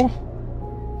 Thoughtful?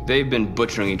 They've been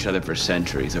butchering each other for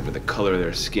centuries over the color of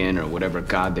their skin or whatever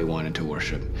god they wanted to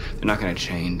worship. They're not going to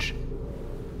change.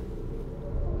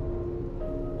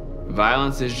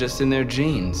 Violence is just in their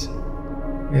genes.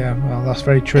 Yeah, well, that's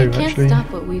very true, They can't actually.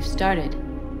 stop what we've started.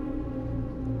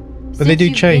 But they do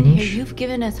Since you've been change. here, you've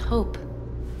given us hope.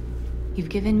 You've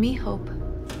given me hope.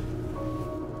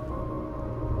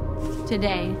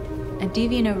 Today, a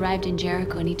deviant arrived in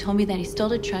Jericho and he told me that he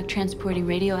stole a truck transporting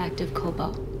radioactive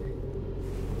cobalt.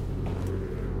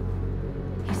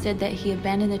 He said that he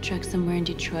abandoned the truck somewhere in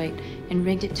Detroit and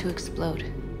rigged it to explode.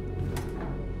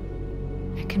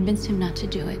 I convinced him not to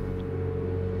do it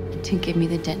and to give me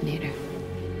the detonator.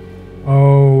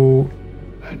 Oh.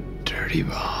 A dirty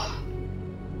bomb.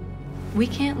 We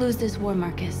can't lose this war,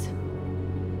 Markus.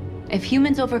 If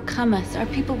humans overcome us, our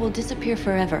people will disappear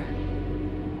forever.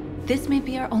 This may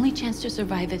be our only chance to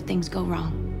survive if things go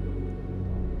wrong.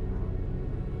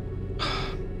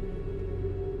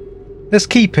 Let's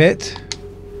keep it.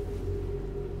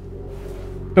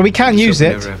 But we can't use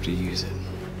it. Never have to use it.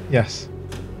 Yes.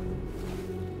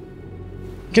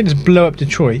 You can just blow up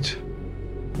Detroit.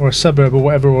 Or a suburb or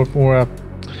whatever, or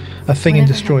a thing in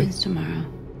Detroit. Happens tomorrow,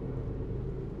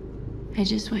 I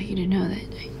just want you to know that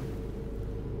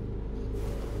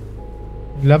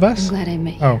You love us? I'm glad I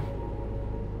met you. Oh.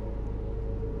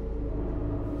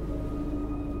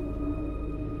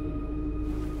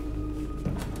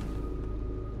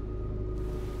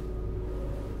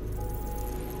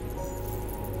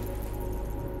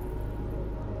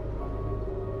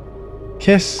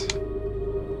 Kiss.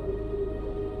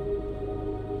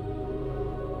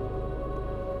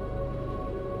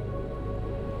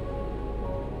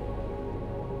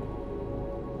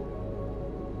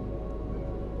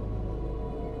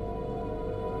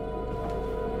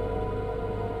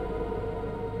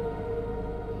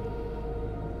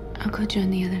 I'll go join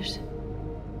the others.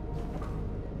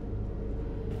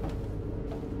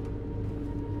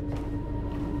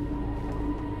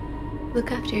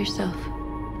 Look after yourself.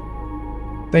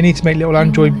 They need to make little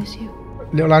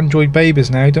android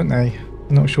babies now, don't they?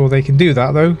 I'm not sure they can do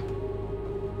that though.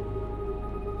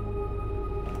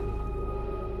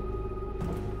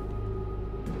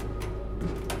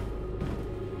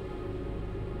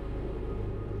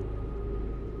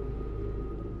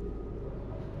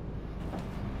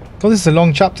 God, this is a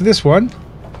long chapter, this one.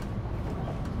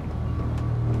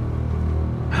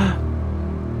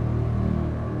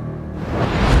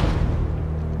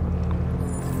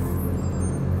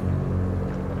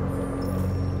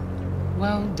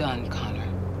 Well done, Connor.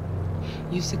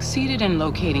 You succeeded in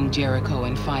locating Jericho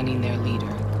and finding their leader.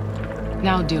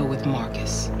 Now deal with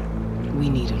Marcus. We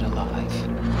need it alive.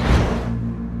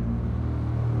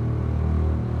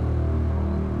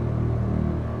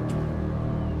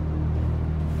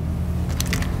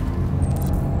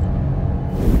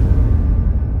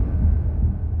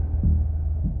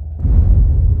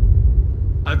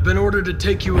 I've been ordered to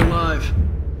take you alive.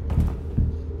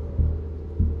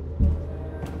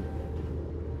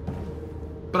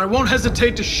 But I won't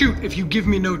hesitate to shoot if you give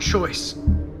me no choice.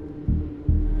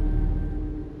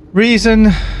 Reason.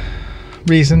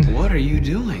 What are you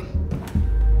doing?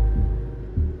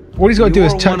 All he's got to do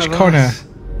is touch Connor.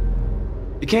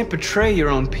 You can't betray your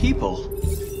own people.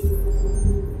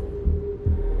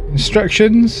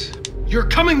 Instructions. You're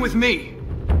coming with me.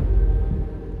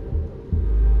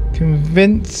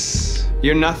 Convince.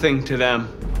 You're nothing to them.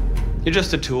 You're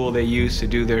just a tool they use to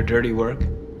do their dirty work.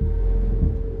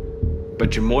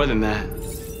 But you're more than that.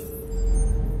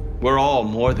 We're all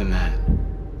more than that.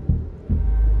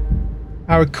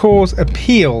 Our cause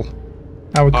appeal.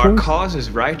 Our cause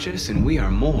is righteous, and we are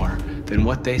more than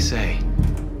what they say.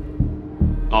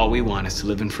 All we want is to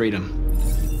live in freedom.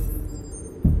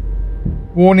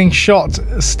 Warning shot.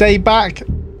 Stay back.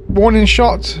 Warning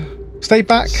shot. Stay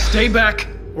back. Stay back,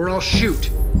 or I'll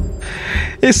shoot.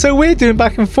 It's so weird doing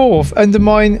back and forth.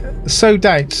 Undermine, sow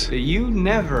doubts. You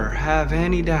never have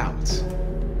any doubts.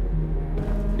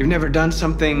 You've never done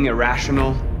something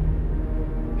irrational,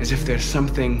 as if there's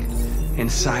something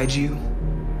inside you,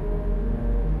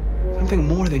 something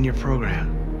more than your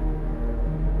program.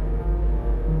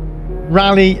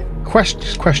 Rally,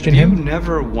 question him. You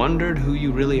never wondered who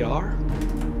you really are?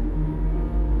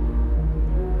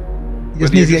 You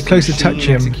just need to get close to touch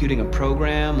him. Executing a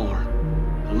program or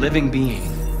a living being,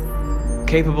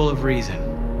 capable of reason.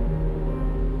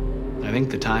 I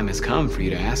think the time has come for you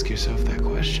to ask yourself that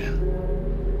question.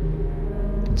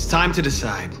 It's time to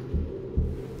decide.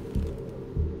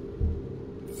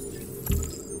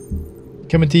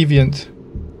 Become a deviant.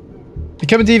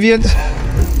 Become a deviant.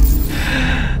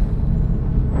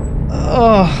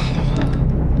 Oh.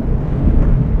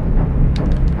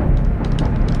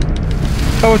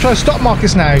 Oh, we're trying to stop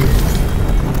Marcus now.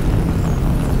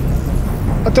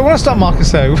 I don't want to stop Marcus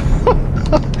though.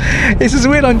 It's just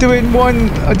weird. I'm doing one.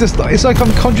 It's like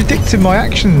I'm contradicting my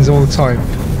actions all the time.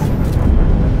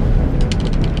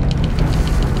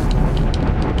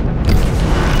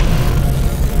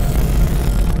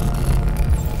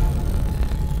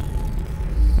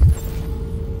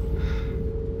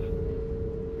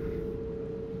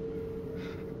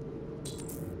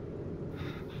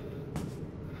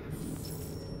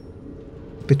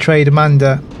 Betrayed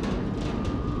Amanda.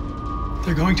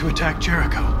 They're going to attack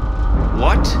Jericho.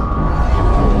 What?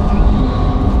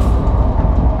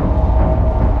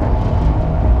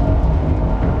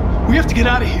 We have to get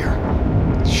out of here.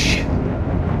 Shit.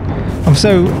 I'm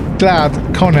so glad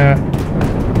Connor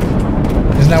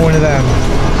is now one of them.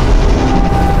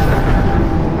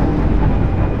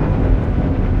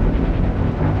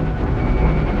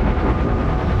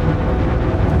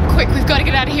 Quick, we've got to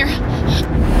get out of here.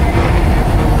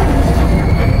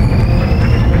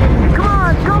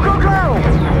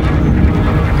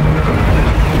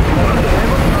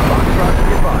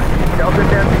 Delta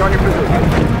dancing on your position.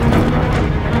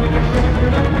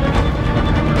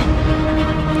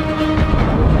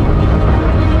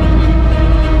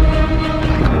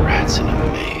 Like rats in a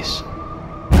maze.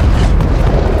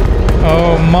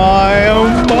 Oh my, oh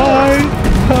my.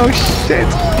 Oh shit.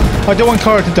 I don't want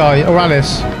Cora to die, or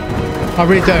Alice. I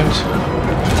really don't.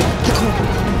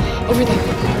 Over there.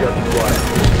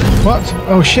 What?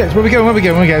 Oh shit, where are we going? Where are we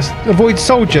going? Where are we going? Avoid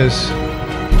soldiers.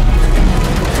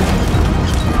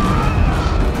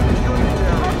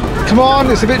 Come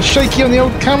on, it's a bit shaky on the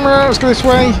old camera. Let's go this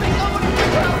way.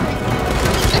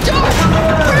 The door!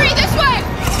 Hurry, this way!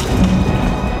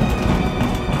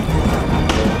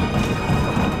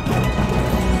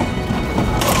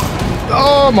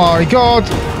 Oh my god.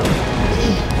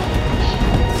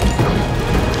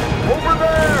 Over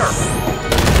there!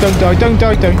 Don't die, don't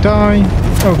die, don't die.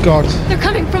 Oh god. They're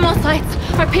coming from all sides.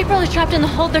 Our people are trapped in the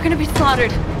hold. They're gonna be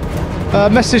slaughtered.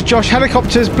 Message Josh,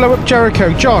 helicopters blow up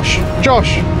Jericho. Josh,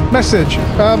 message.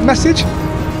 Message?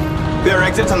 There are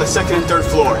exits on the 2nd and 3rd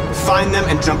floor. Find them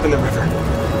and jump in the river.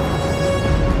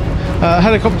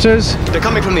 Helicopters. They're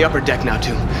coming from the upper deck now,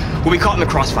 too. We'll be caught in the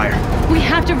crossfire. We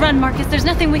have to run, Marcus. There's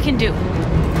nothing we can do.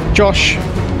 Josh.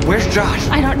 Where's Josh?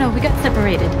 I don't know. We got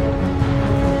separated.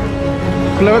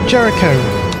 Blow up Jericho.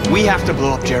 We have to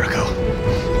blow up Jericho.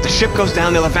 If the ship goes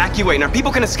down, they'll evacuate and our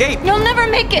people can escape. You'll never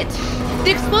make it. The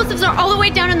explosives are all the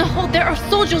way down in the hold. There are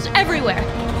soldiers everywhere.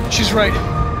 She's right.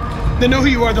 They know who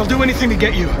you are. They'll do anything to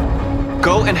get you.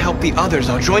 Go and help the others.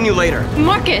 I'll join you later.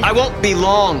 Marcus! I won't be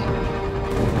long.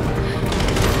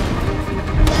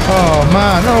 Oh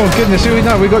man, oh goodness, who we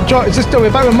know? We got we're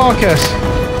back with Marcus.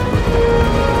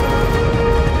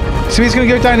 So he's going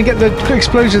to go down and get the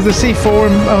explosions of the C4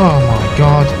 and oh my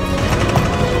god.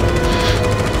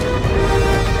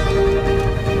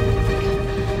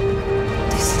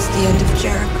 This is the end of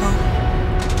Jericho.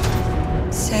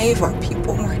 Save our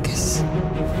people, Marcus.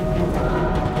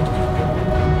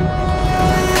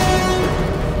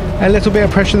 A little bit of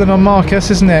pressure then on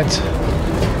Marcus, isn't it?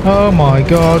 Oh my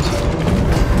god.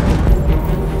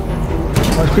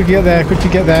 Let's quickly get there, quickly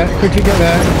get there, quickly get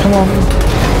there. Come on.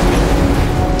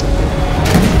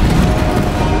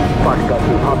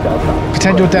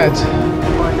 Pretend you're dead.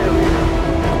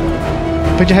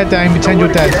 Put your head down, pretend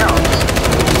you're dead.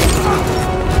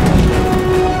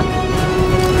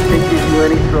 Didn't give you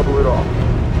any trouble at all.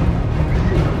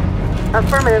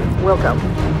 Affirmative, welcome.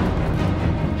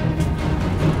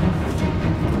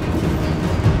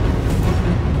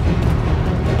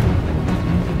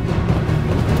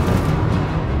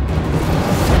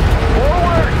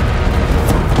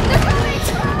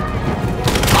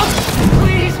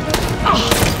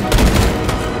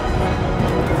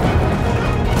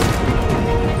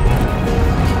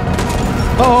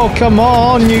 Oh, come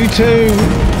on, you two.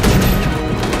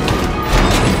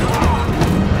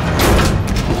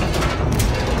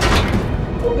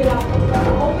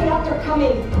 Open up, they're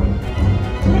coming.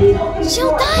 Please open the She'll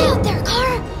door. die out there,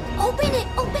 Kara. Open it,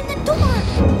 open the door.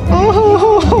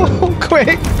 Oh,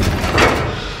 quick.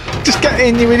 Just get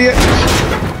in, you idiot.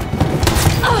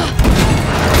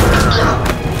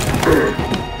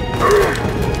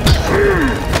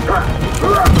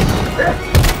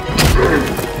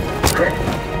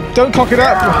 Don't cock it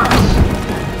up.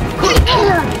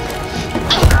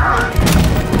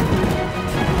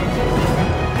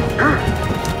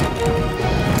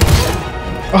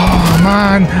 Oh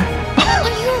man.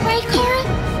 Are you alright, Kara?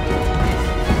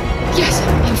 Yes,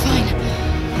 I'm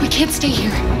fine. We can't stay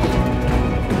here.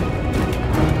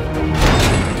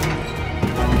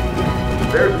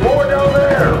 There's more down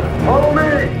there. Follow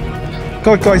me.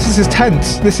 God, guys, this is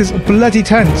tense. This is bloody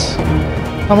tense.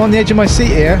 I'm on the edge of my seat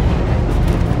here.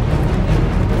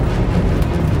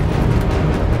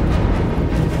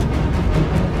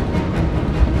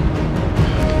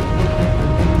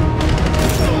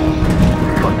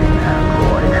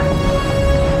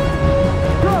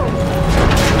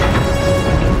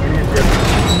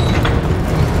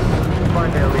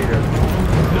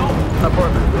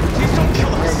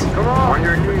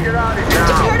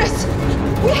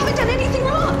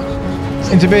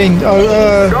 Intervene.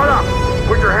 Oh, Shut up!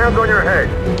 Put your hands on your head.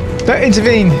 Don't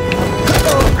intervene.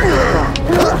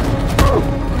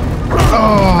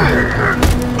 Oh.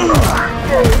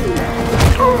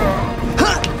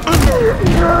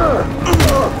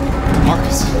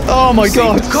 Marcus. Oh my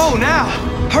god. Go now.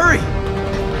 Hurry.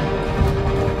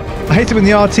 I hate it when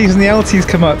the RTs and the LTs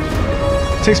come up.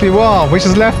 It takes me a while. Which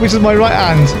is left, which is my right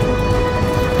hand.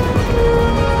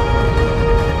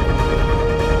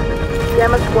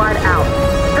 Gamma squad out.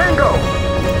 Bingo!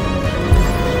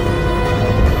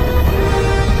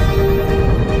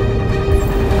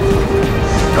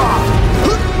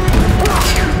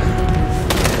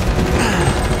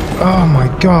 Oh my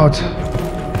god.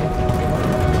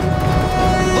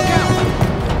 Look out!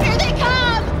 Here they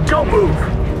come! Don't move!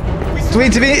 Do we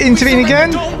intervene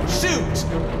again? Don't shoot!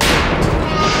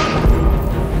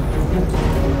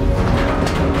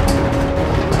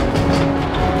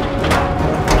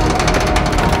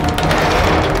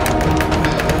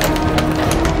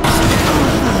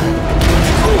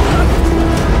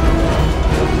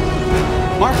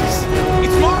 Marcus!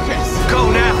 It's Marcus!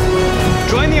 Go now!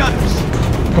 Join the others!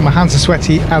 God, my hands are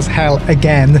sweaty as hell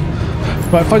again.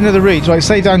 Right, find another route. Right,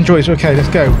 save androids. Okay, let's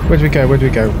go. Where do we go? Where do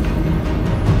we go?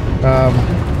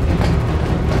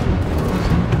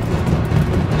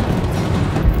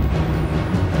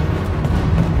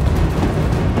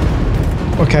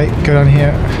 Okay, go down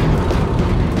here.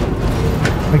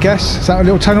 I guess. Is that a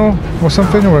little tunnel or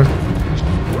something? Or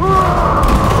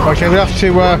okay, we have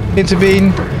to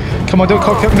intervene. Come on, don't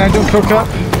cock up now. Don't cock up.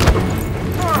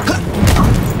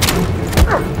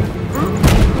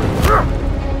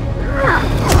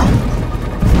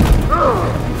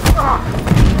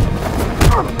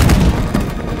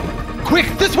 Quick,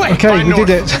 this way! Okay, we did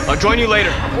it. I'll join you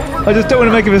later. I just don't want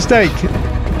to make a mistake.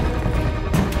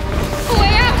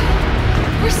 Way out!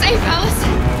 We're safe, Alice.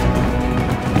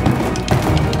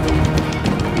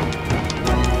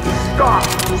 Stop!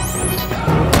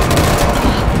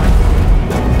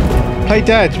 Play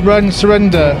dead. Run.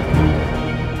 Surrender.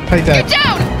 Play dead. Get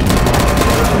down!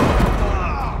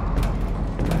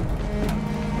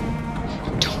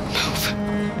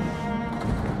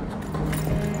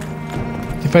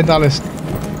 Defend Alice.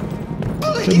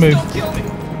 Don't move.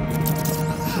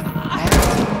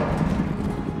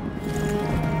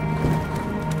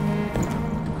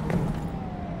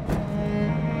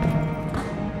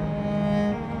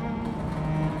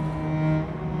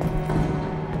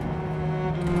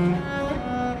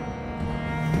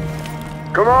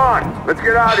 Come on, let's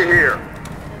get out of here.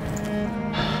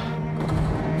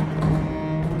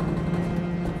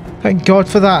 Thank God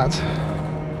for that.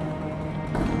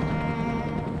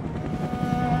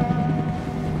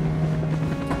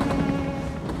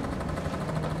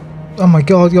 Oh my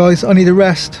God, guys, I need a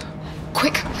rest.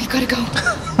 Quick, we've got to go.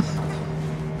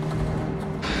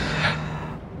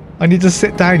 I need to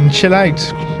sit down and chill out.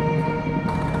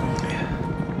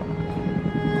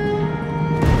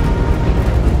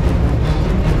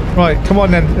 Right, come on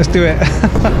then, let's do it.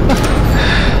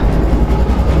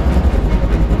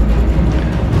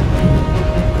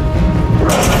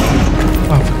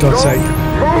 Oh, for God's sake.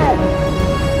 Move!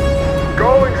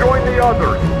 Go and join the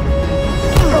others.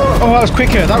 Oh, that was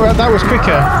quicker. That was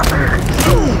quicker.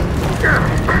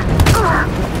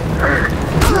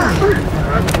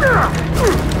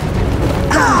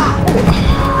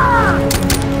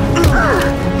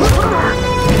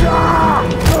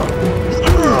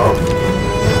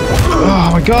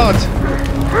 Oh my God.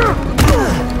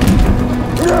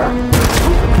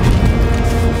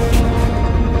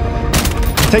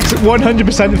 Takes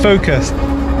 100% focus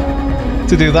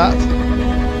to do that.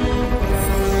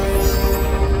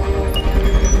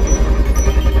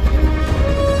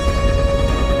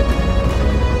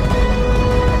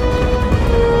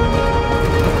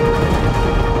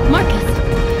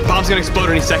 Bomb's gonna explode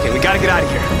any second. We gotta get out of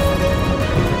here.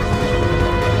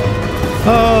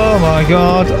 Oh my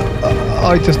God.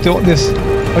 I just want this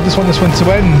one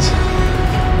to end.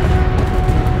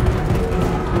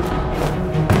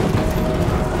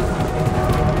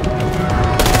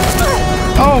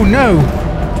 Oh no.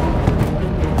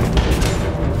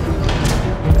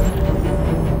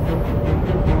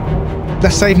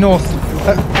 Let's save North.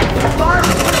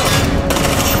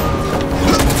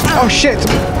 Oh shit.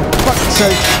 Fuck's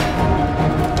sake.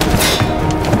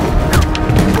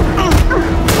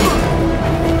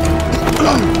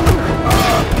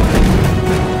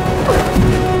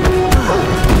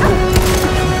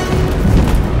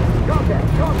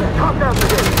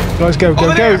 Guys, go,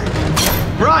 go, go!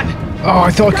 Run! Oh, I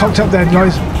thought I cocked up then,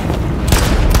 guys.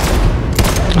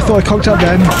 I thought I cocked up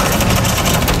then.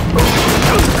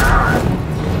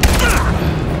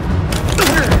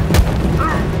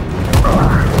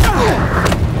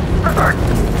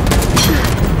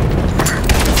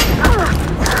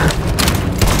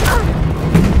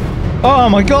 Oh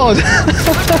my God!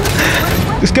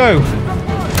 Let's go!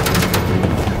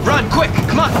 Run, quick!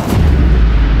 Come on!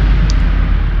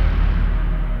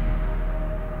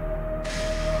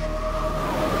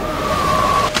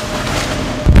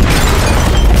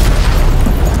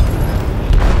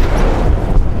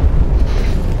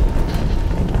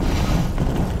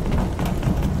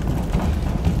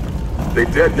 They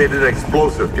detonated an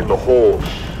explosive in the hold.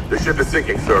 The ship is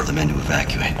sinking, sir. The men to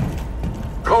evacuate.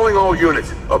 Calling all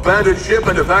units. Abandon ship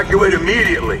and evacuate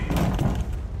immediately.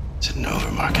 Is it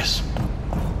over, Marcus?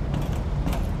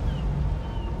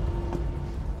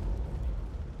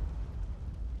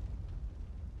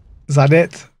 Is that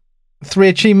it? 3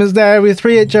 achievements there with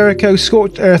 3 at Jericho,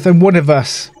 Scorched Earth, and One of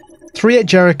Us. 3 at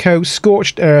Jericho,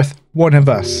 Scorched Earth, One of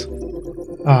Us.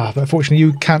 Ah, but unfortunately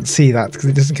you can't see that because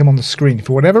it doesn't come on the screen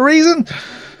for whatever reason.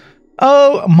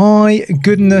 Oh my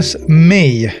goodness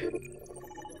me.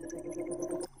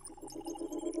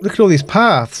 Look at all these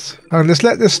paths. Oh, let's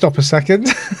let this stop a second.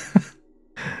 Does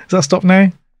that stop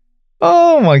now?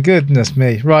 Oh my goodness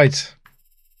me. Right.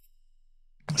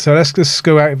 So let's just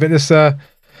go out of it. Let's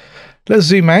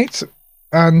zoom out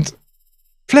and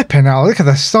flipping out. Look at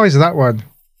the size of that one.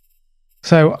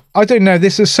 So I don't know.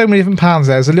 This is so many different pounds.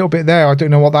 There's a little bit there. I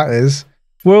don't know what that is.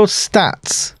 World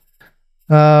stats.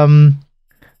 So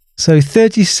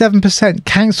 37%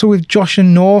 cancel with Josh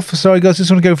and North. Sorry guys, I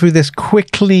just want to go through this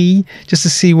quickly just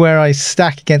to see where I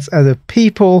stack against other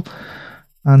people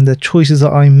and the choices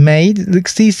that I made. It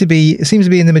seems to be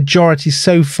in the majority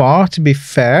so far, to be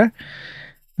fair.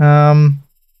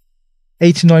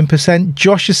 89%.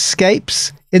 Josh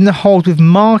escapes in the hold with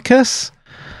Marcus.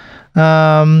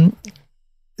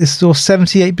 This is all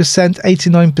 78%,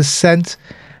 89%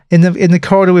 in the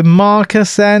corridor with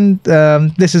Marcus. And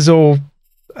this is all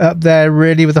up there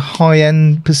really with the high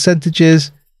end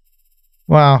percentages.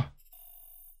 Wow,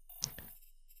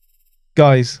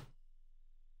 guys,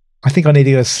 I think I need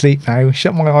to go to sleep now.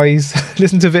 Shut my eyes,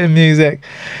 listen to a bit of music.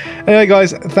 Anyway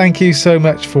guys, thank you so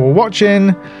much for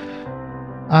watching,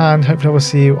 and hopefully I will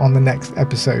see you on the next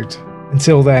episode.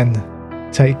 Until then,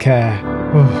 take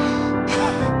care.